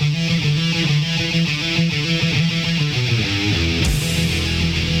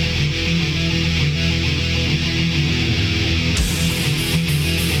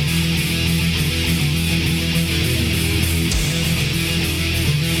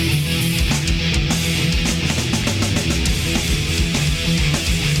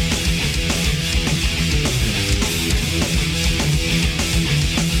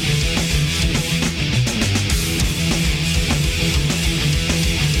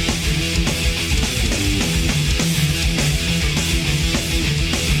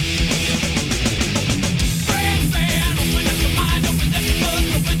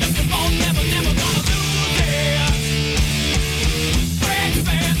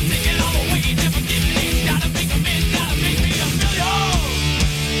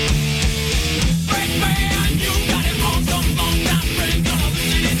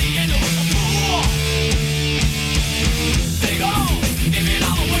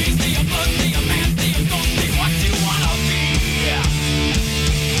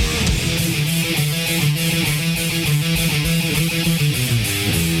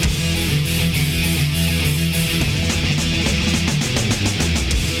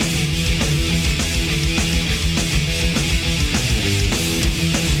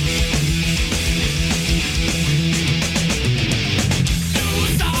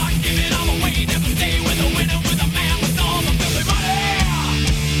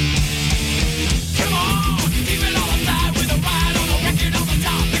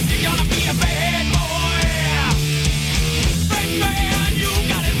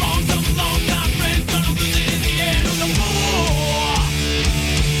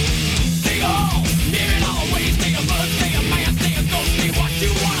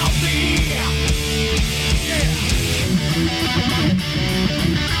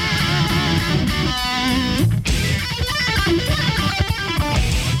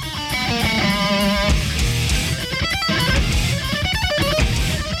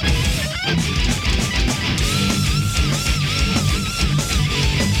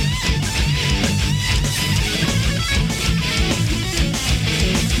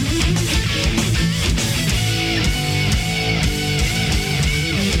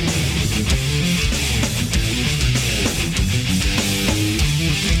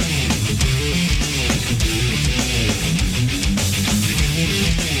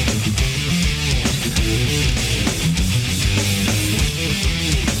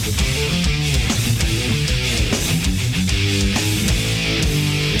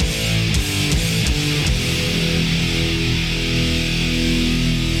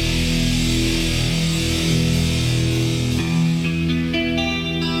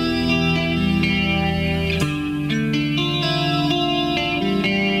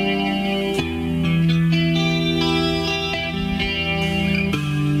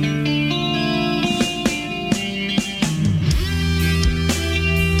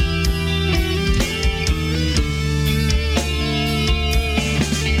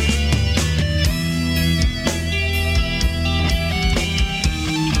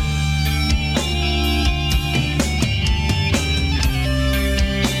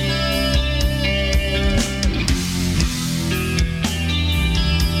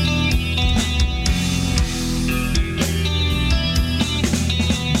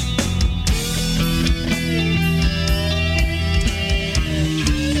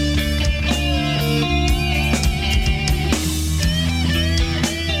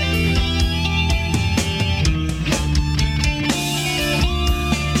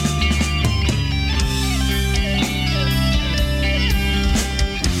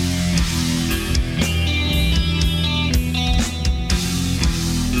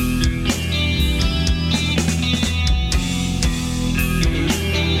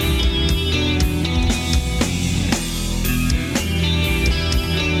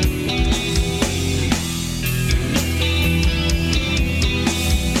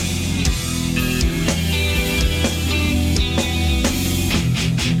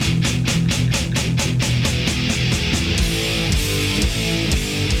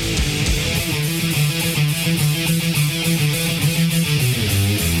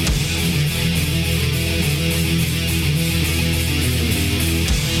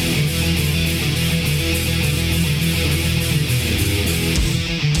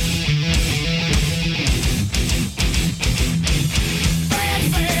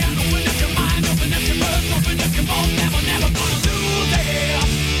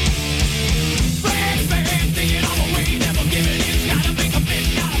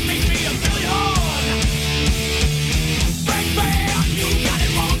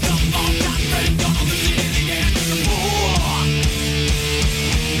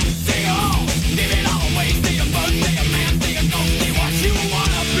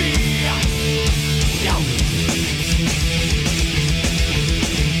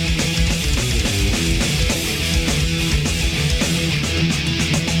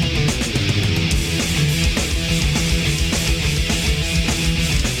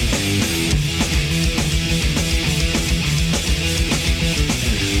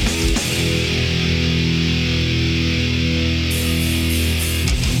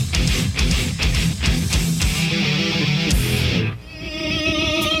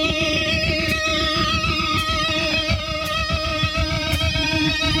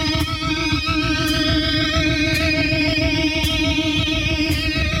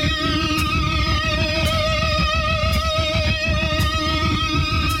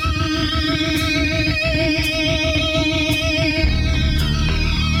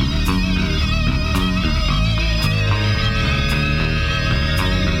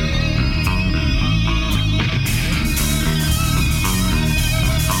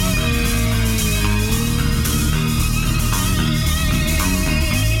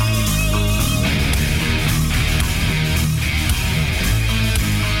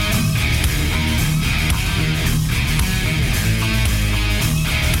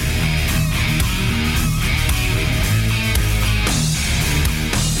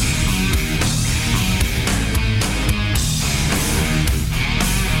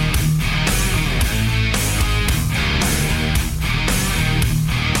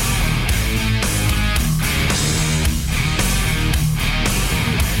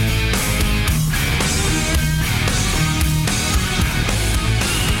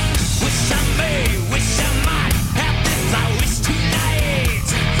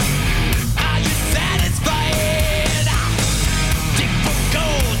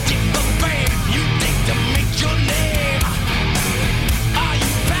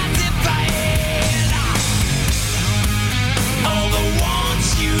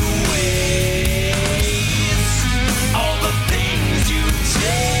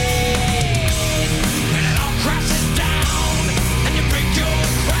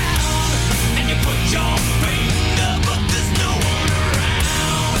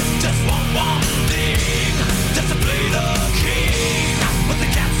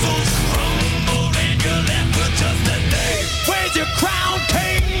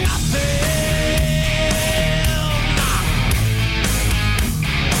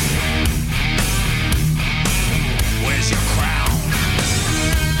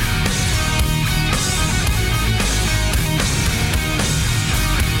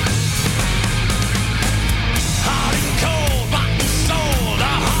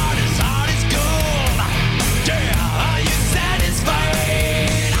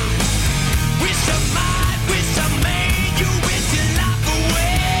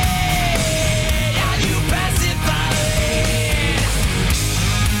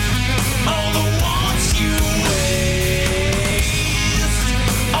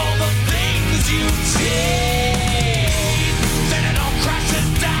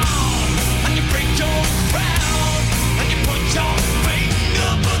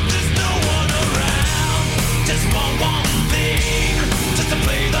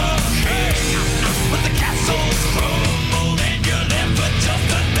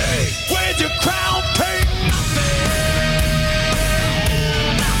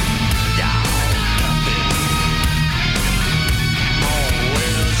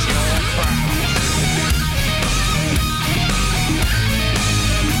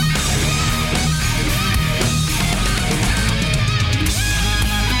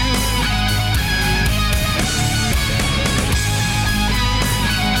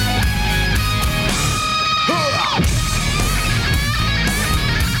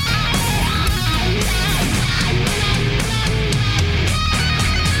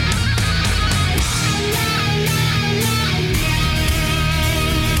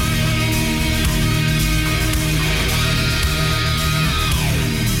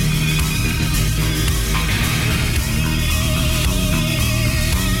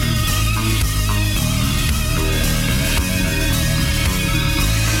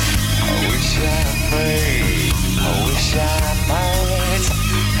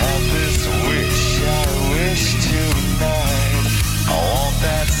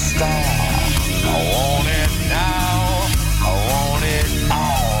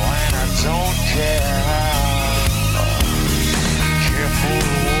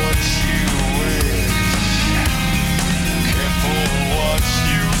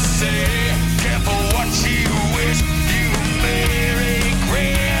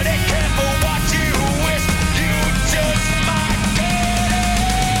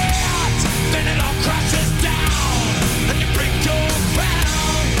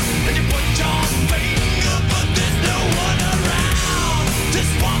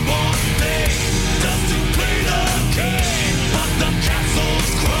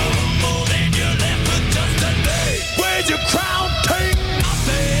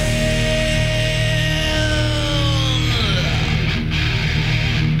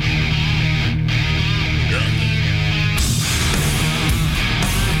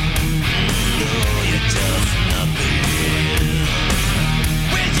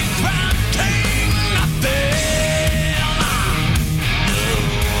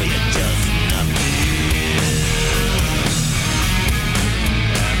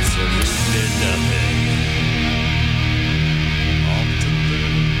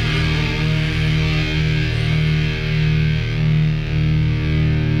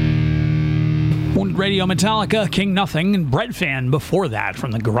 Wounded Radio, Metallica, King Nothing, and Bread Fan before that from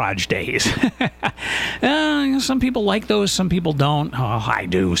the garage days. Some people like those, some people don't. Oh, I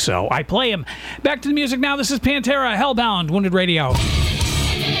do, so I play them. Back to the music now. This is Pantera, Hellbound, Wounded Radio.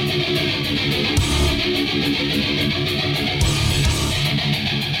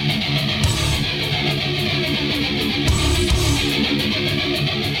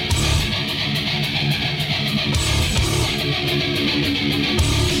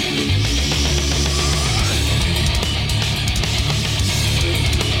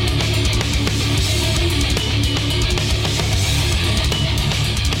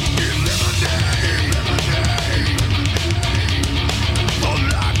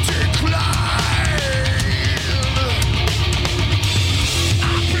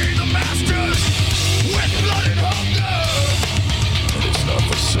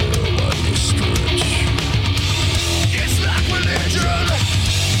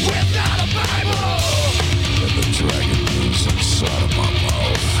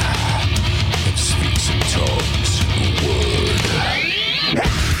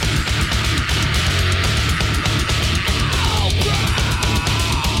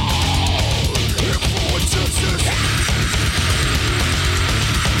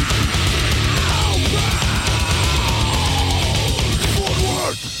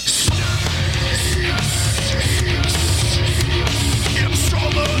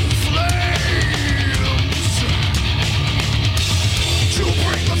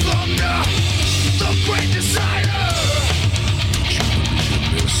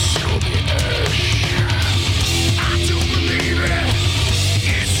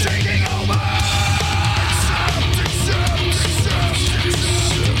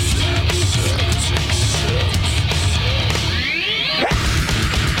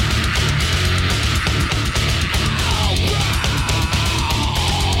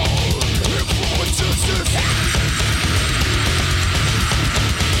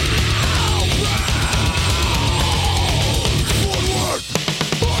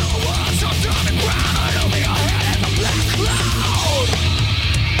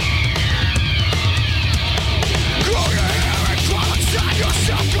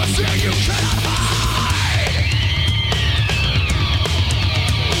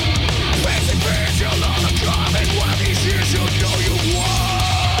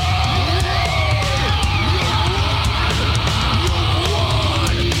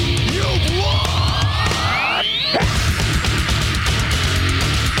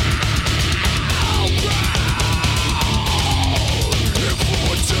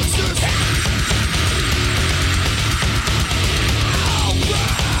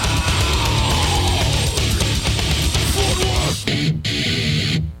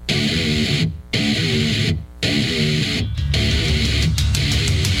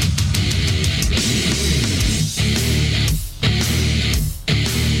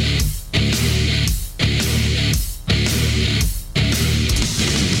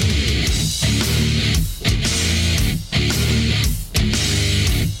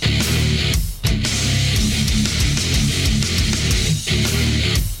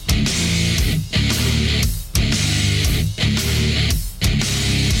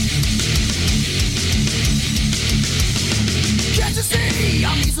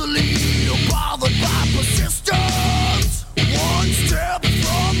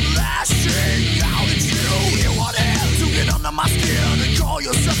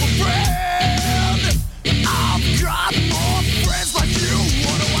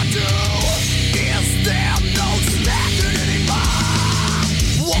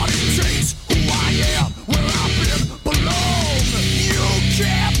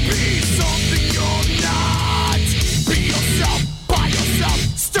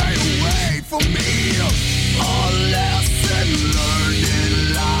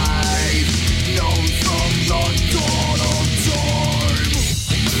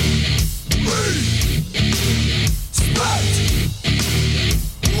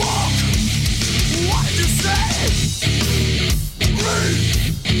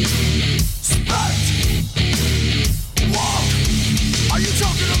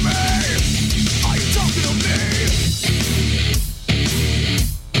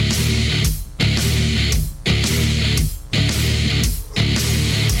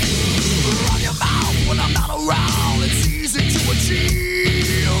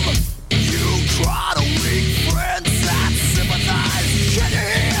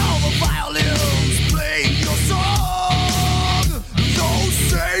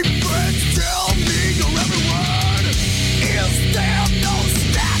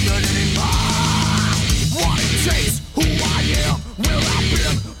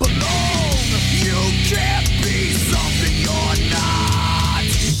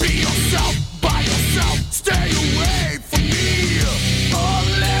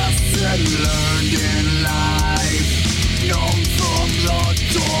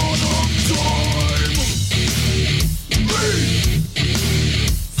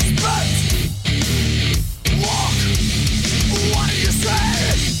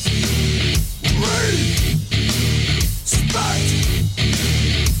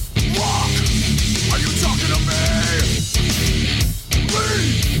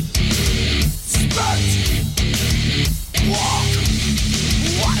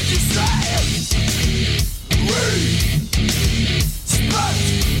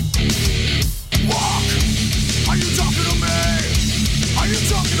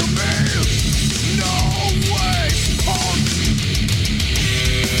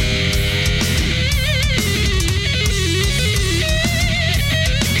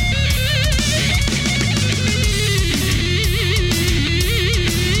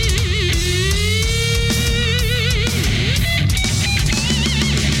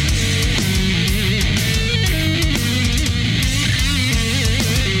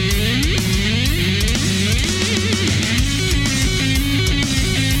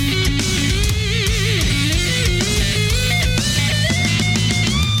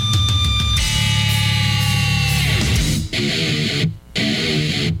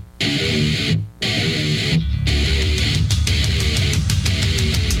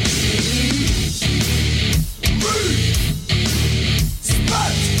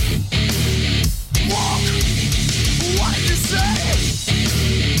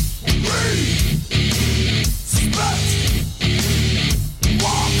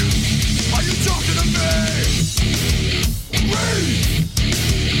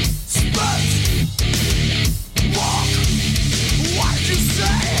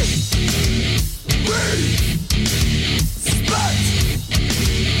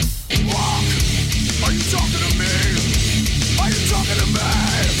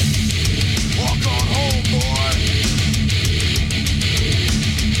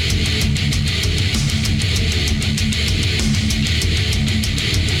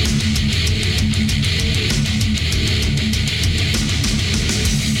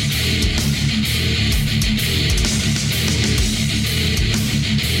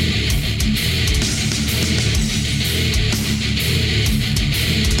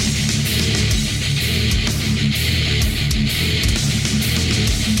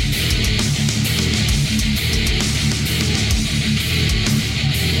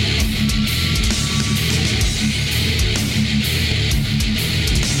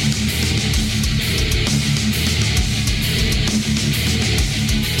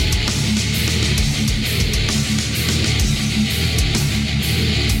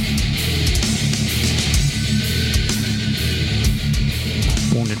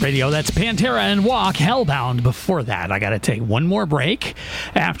 Radio. That's Pantera and Walk, Hellbound. Before that, I got to take one more break.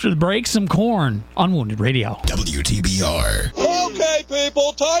 After the break, some Korn on Wounded Radio. WTBR. Okay,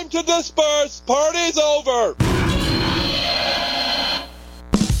 people, time to disperse. Party's over.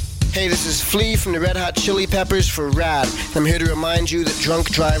 Hey, this is Flea from the Red Hot Chili Peppers for RAD. I'm here to remind you that drunk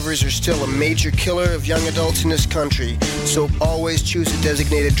drivers are still a major killer of young adults in this country. So always choose a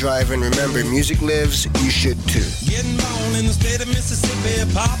designated driver, and remember, music lives, you should too. Getting born in the state of Mississippi.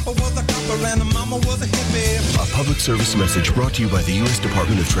 Papa was a copper and mama was a hippie. A public service message brought to you by the U.S.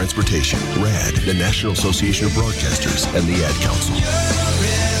 Department of Transportation, RAD, the National Association of Broadcasters, and the Ad Council.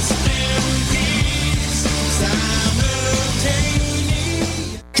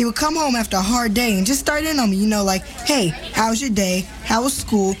 He would come home after a hard day and just start in on me, like, hey, how's your day? How was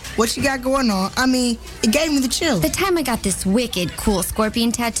school? What you got going on? I mean, it gave me the chill. The time I got this wicked cool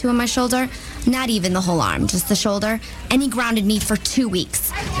scorpion tattoo on my shoulder, not even the whole arm, just the shoulder, and he grounded me for 2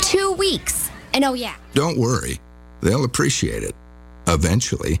 weeks. 2 weeks! And oh yeah. Don't worry. They'll appreciate it.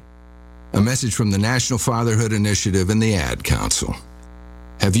 Eventually. A message from the National Fatherhood Initiative and the Ad Council.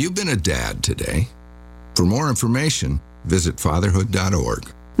 Have you been a dad today? For more information, visit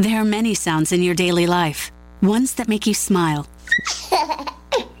fatherhood.org. There are many sounds in your daily life. Ones that make you smile.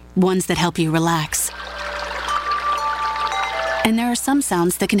 Ones that help you relax. And there are some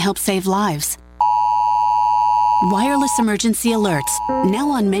sounds that can help save lives. Wireless emergency alerts, now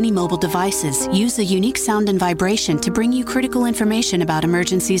on many mobile devices, use a unique sound and vibration to bring you critical information about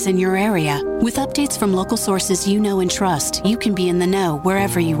emergencies in your area. With updates from local sources you know and trust, you can be in the know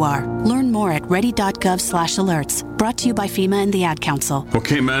wherever you are. Learn more at ready.gov/alerts. Brought to you by FEMA and the Ad Council.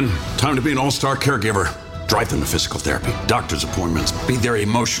 Okay, men, time to be an all-star caregiver. Drive them to physical therapy, doctor's appointments. Be there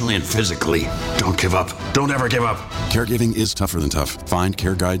emotionally and physically. Don't give up. Don't ever give up. Caregiving is tougher than tough. Find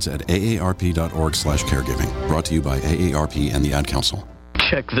care guides at aarp.org/caregiving. Brought to you by AARP and the Ad Council.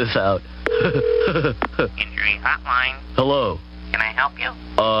 Check this out. Injury hotline. Hello. Can I help you?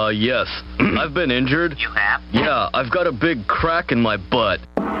 Yes. I've been injured. You have? Yeah, I've got a big crack in my butt.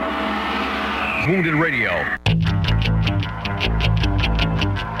 Wounded Radio.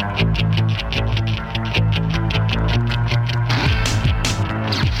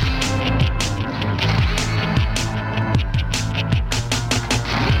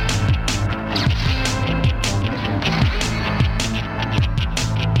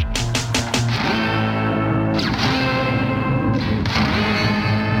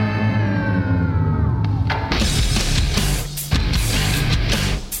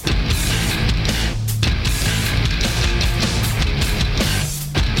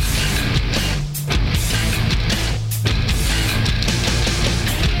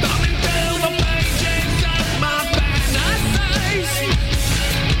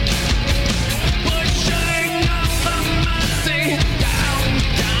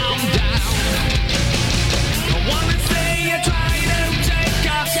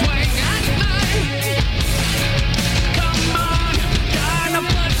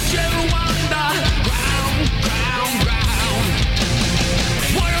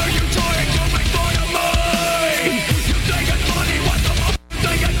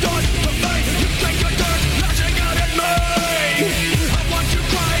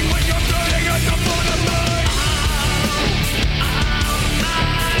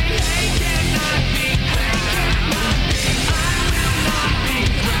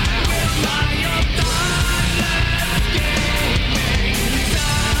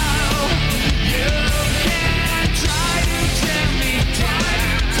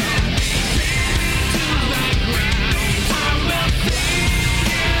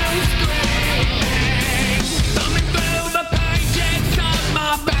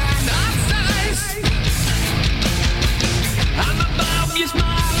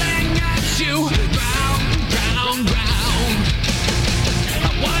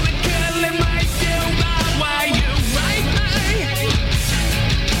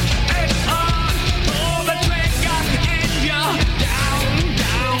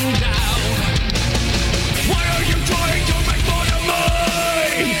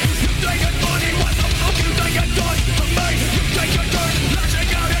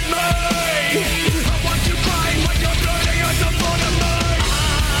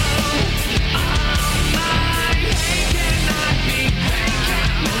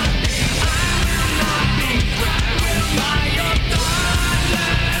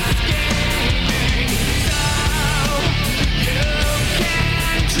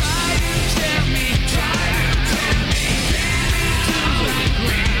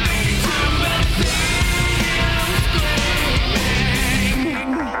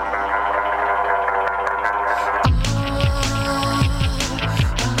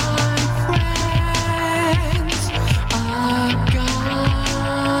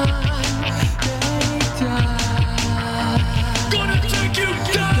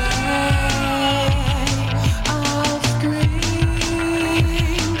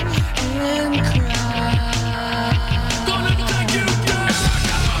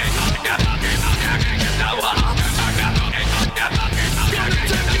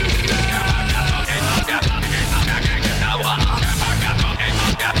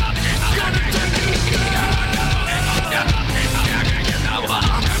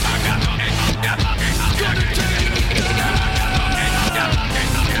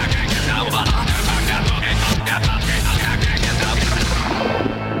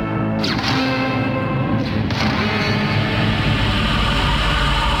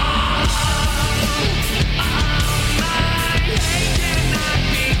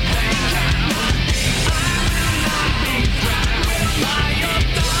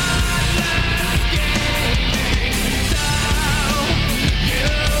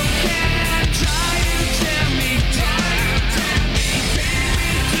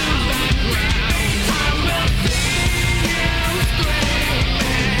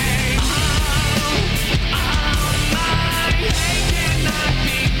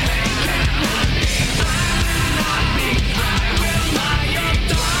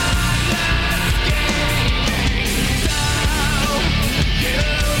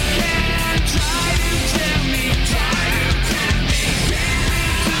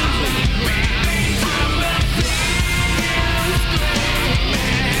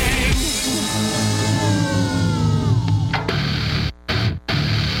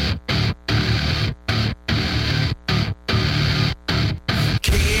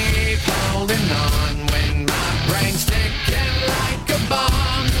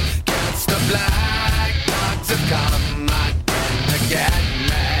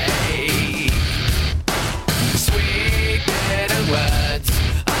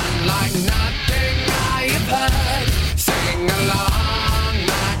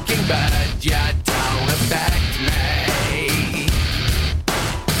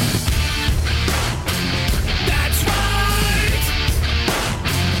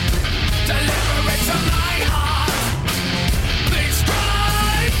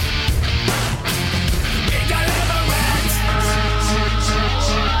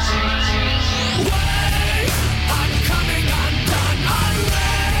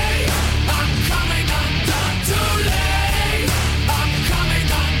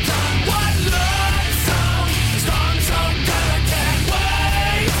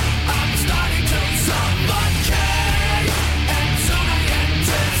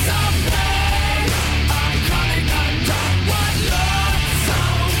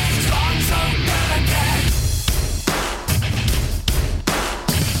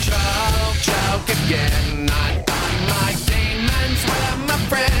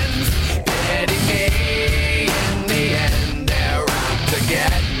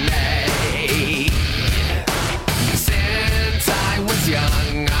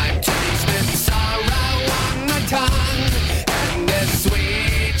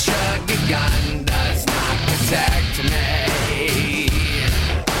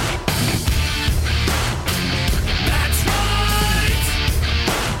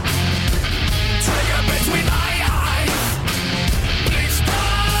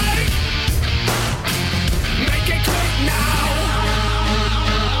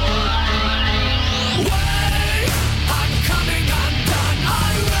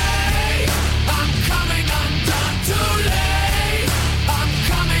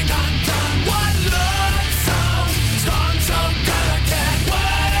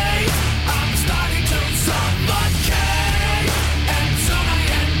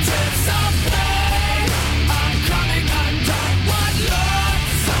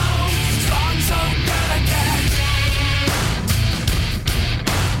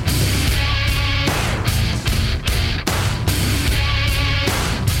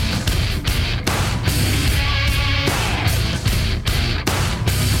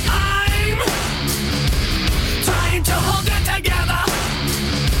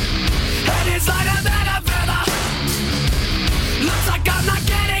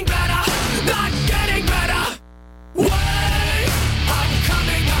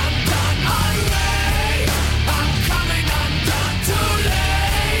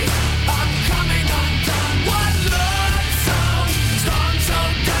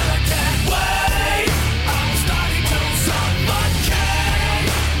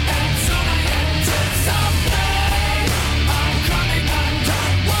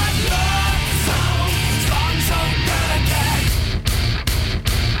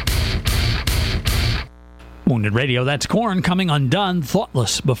 Wounded Radio. That's Korn, Coming Undone.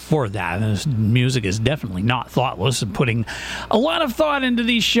 Thoughtless before that. This music is definitely not thoughtless. I'm putting a lot of thought into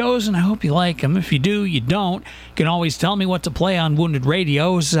these shows, and I hope you like them. If you do, you don't, you can always tell me what to play on Wounded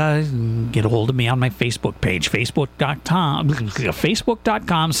Radios. Get a hold of me on my Facebook page,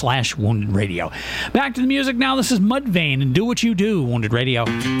 facebook.com/Wounded Radio. Back to the music now. This is Mudvayne and Do What You Do, Wounded Radio.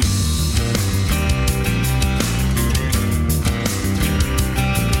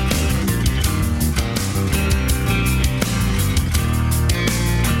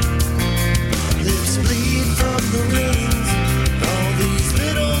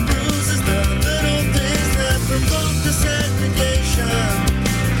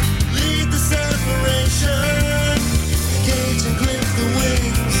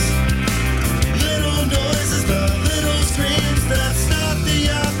 Little noises, the little screams that stop the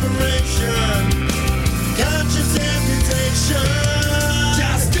operation.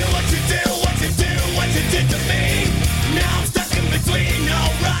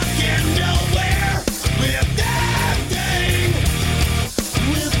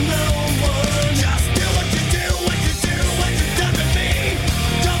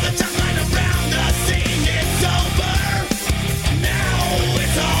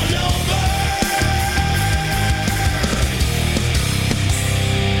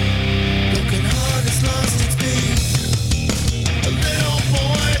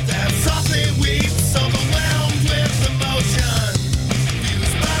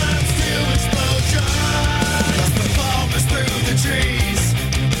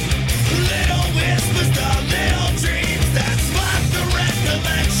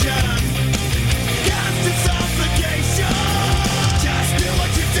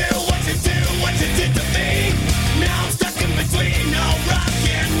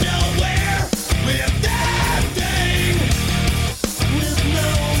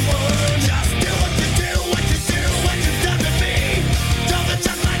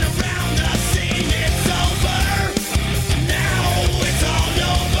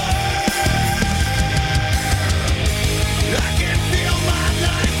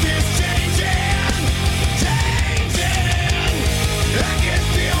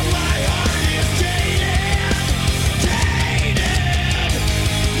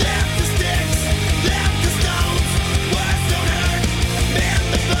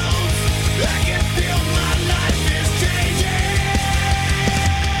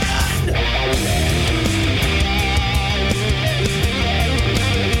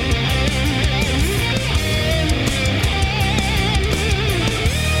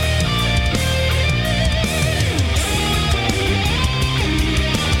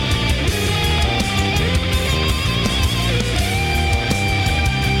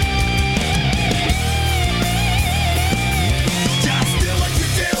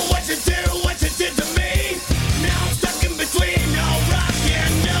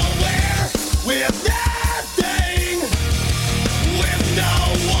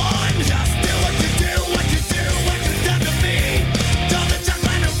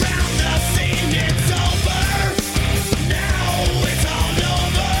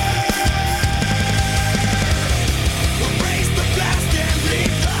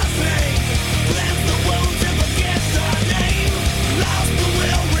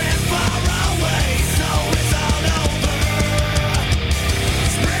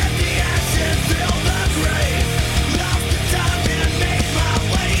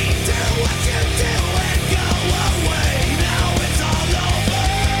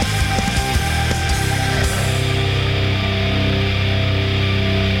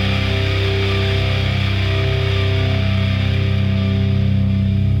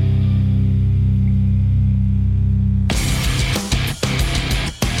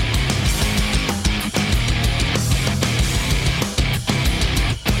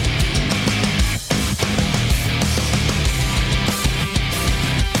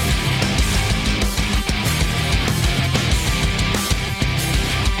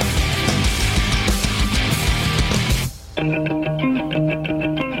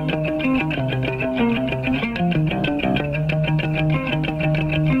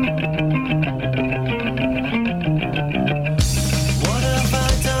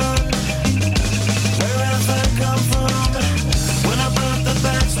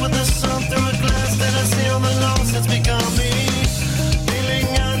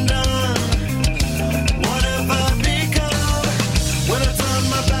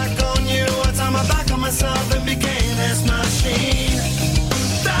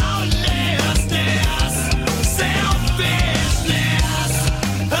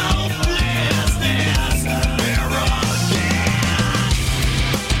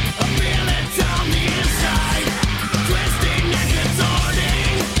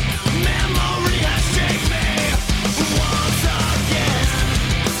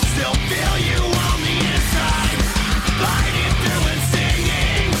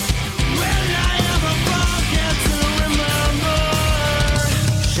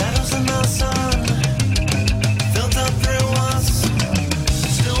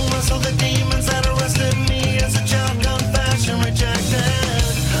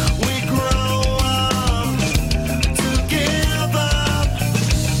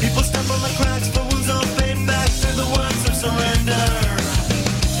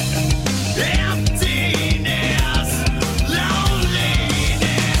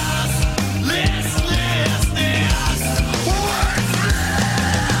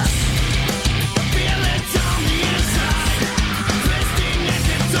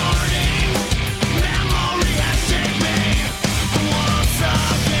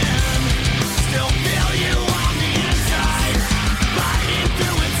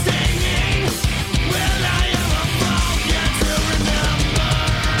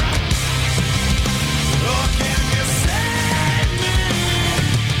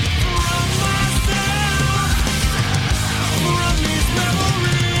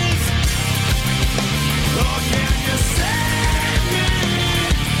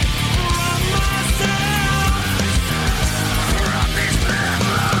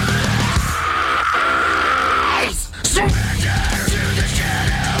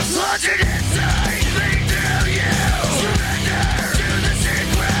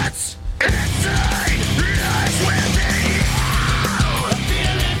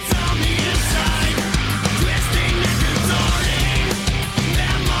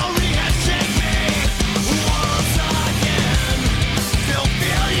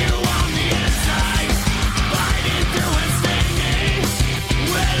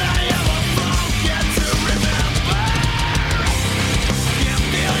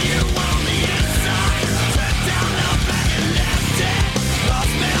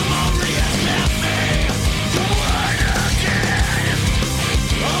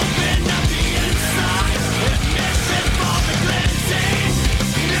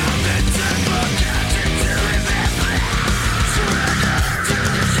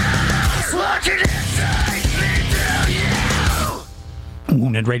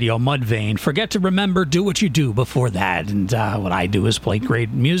 Wounded Radio Mudvayne. Forget to remember, do what you do before that. And what I do is play great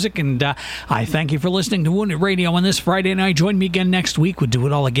music. And I thank you for listening to Wounded Radio on this Friday night. Join me again next week. We'll do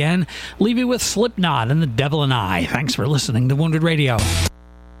it all again. Leave you with Slipknot and The Devil and I. Thanks for listening to Wounded Radio.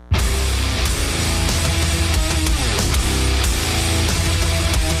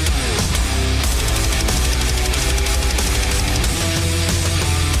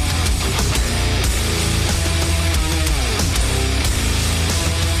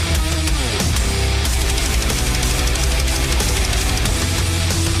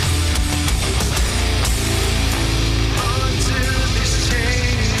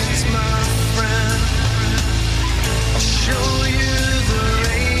 Show you the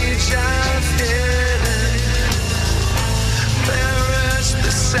rage I've hidden. Perish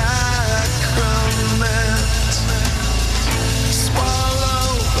the sacrament.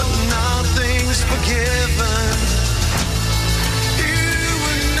 Swallow, but nothing's forgiven. You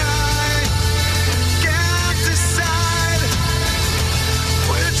and I can't decide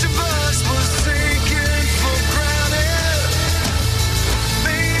which of us was taken for granted.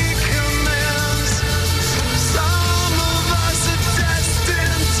 Make amends. Some of us are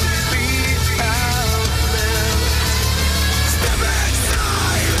destined to be outlived. Step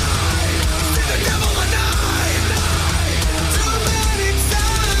inside, see the devil and I. Too many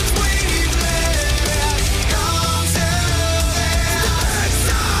times we've let come to this. Step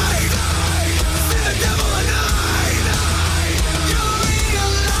inside, see the devil and I. You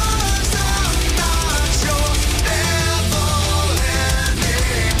realize I'm not your devil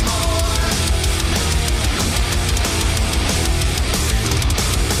anymore.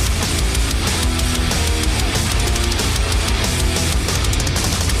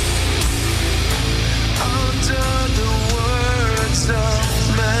 Under the words of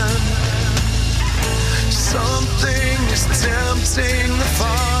men, something is tempting the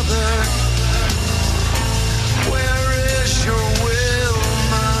Father. Where is your will,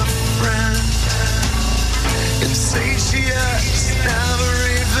 my friend? Insatiates never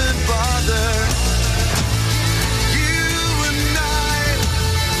even bother. You and I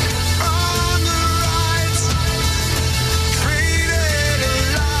are on the right. Traded a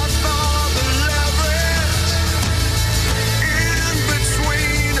life for the leverage. In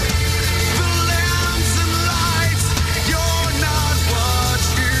between the lambs and lights, you're not what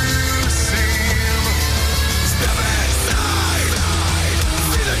you seem. Step inside,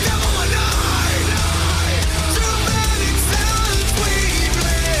 see the devil and I. Too many times we've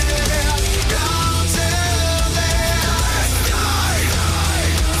let come to this.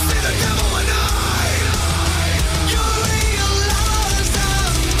 See the devil and I. You realize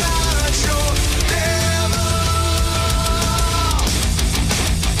I'm not your devil.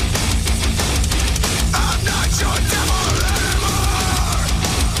 I'm not your devil anymore.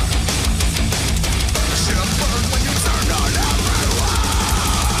 Should've burned when you turned on everyone.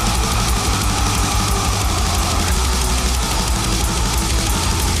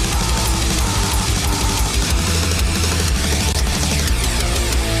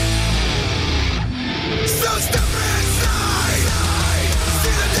 So step inside,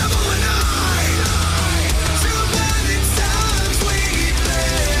 see the devil and I. Too many times we've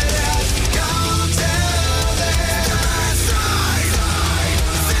let come to this.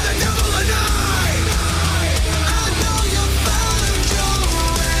 See the devil and I. I know you'll find your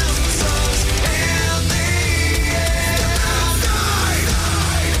answers in the end.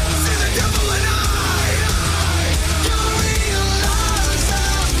 See the devil and I. You realize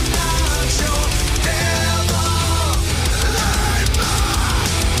I'm not your devil anymore.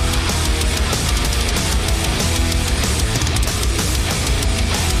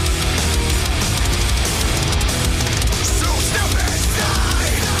 So step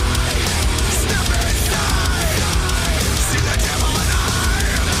inside, see the devil and I.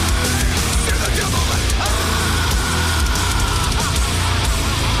 See the devil and I.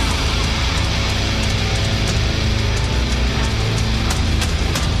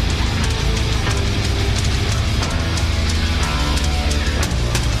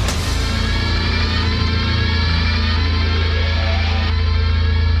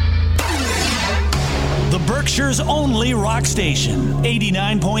 The Berkshire's only rock station,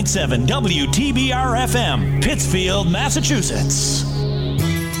 89.7 WTBR FM, Pittsfield, Massachusetts.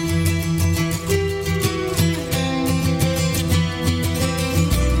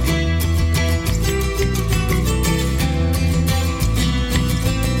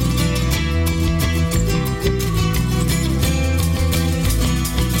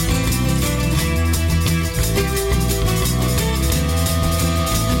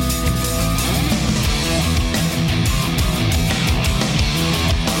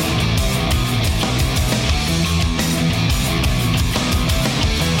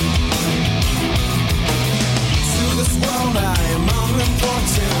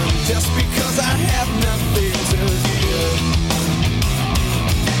 just because I have nothing to give.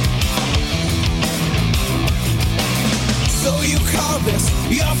 So you call this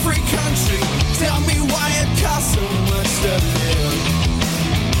your free country? Tell me why it costs so much to live.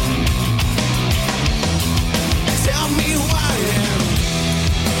 Tell me why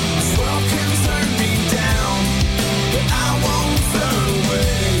this world can turn me down, but I won't turn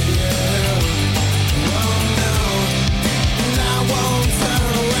away. Oh no, and I won't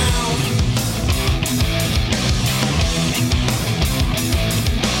turn around.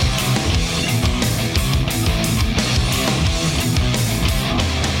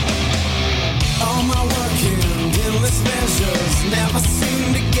 All my work and endless measures never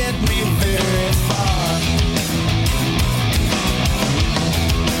seem to get me very far.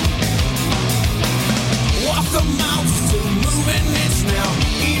 Walk the mountains to moving itch now,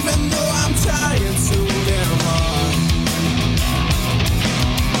 even though I'm tired so damn hard.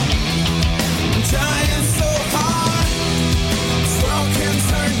 I'm trying so hard. This world can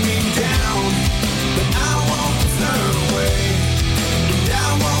turn me down, but I won't turn away. And I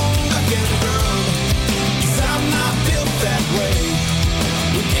won't look and run, 'cause I'm not built that way.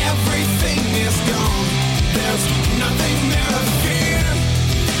 When everything is gone, there's nothing there to fear.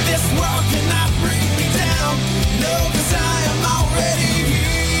 This world cannot bring me down, no, 'cause I am already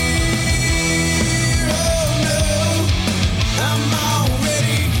here. Oh no, I'm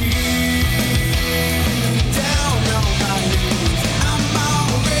already here. Down on my knees, I'm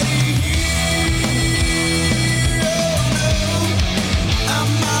already here. Oh no,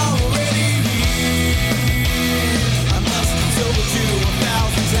 I'm already here. I must have told you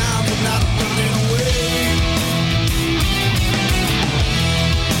 1,000 times I'm not running away.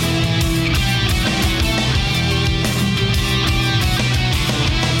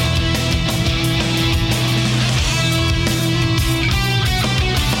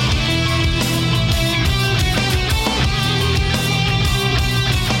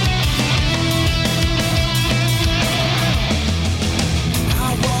 I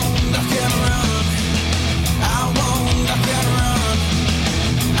won't duck and run. I won't duck and run.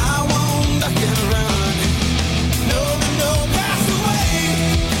 I won't duck and run. No, no, pass away.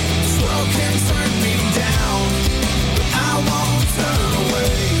 This world can turn me down, but I won't turn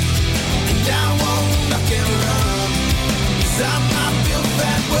away. And I won't duck and run, 'cause I'm not built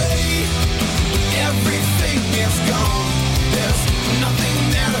that way. When everything is gone, there's nothing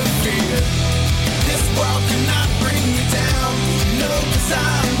there to fear. This world cannot bring me down, no, 'cause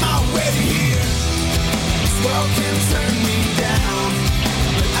I'm already here. This world can turn me down,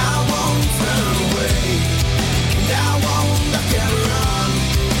 but I won't turn away. And I won't duck and run,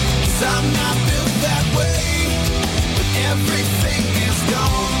 'cause I'm not built that way. When everything is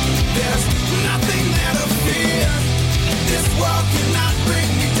gone, there's nothing there to fear. This world cannot bring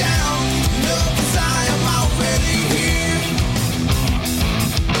me down, no, 'cause I am already here.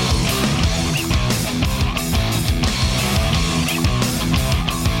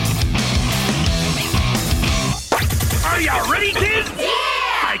 Are you ready, kids?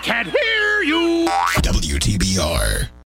 Yeah! I can't hear you. WTBR.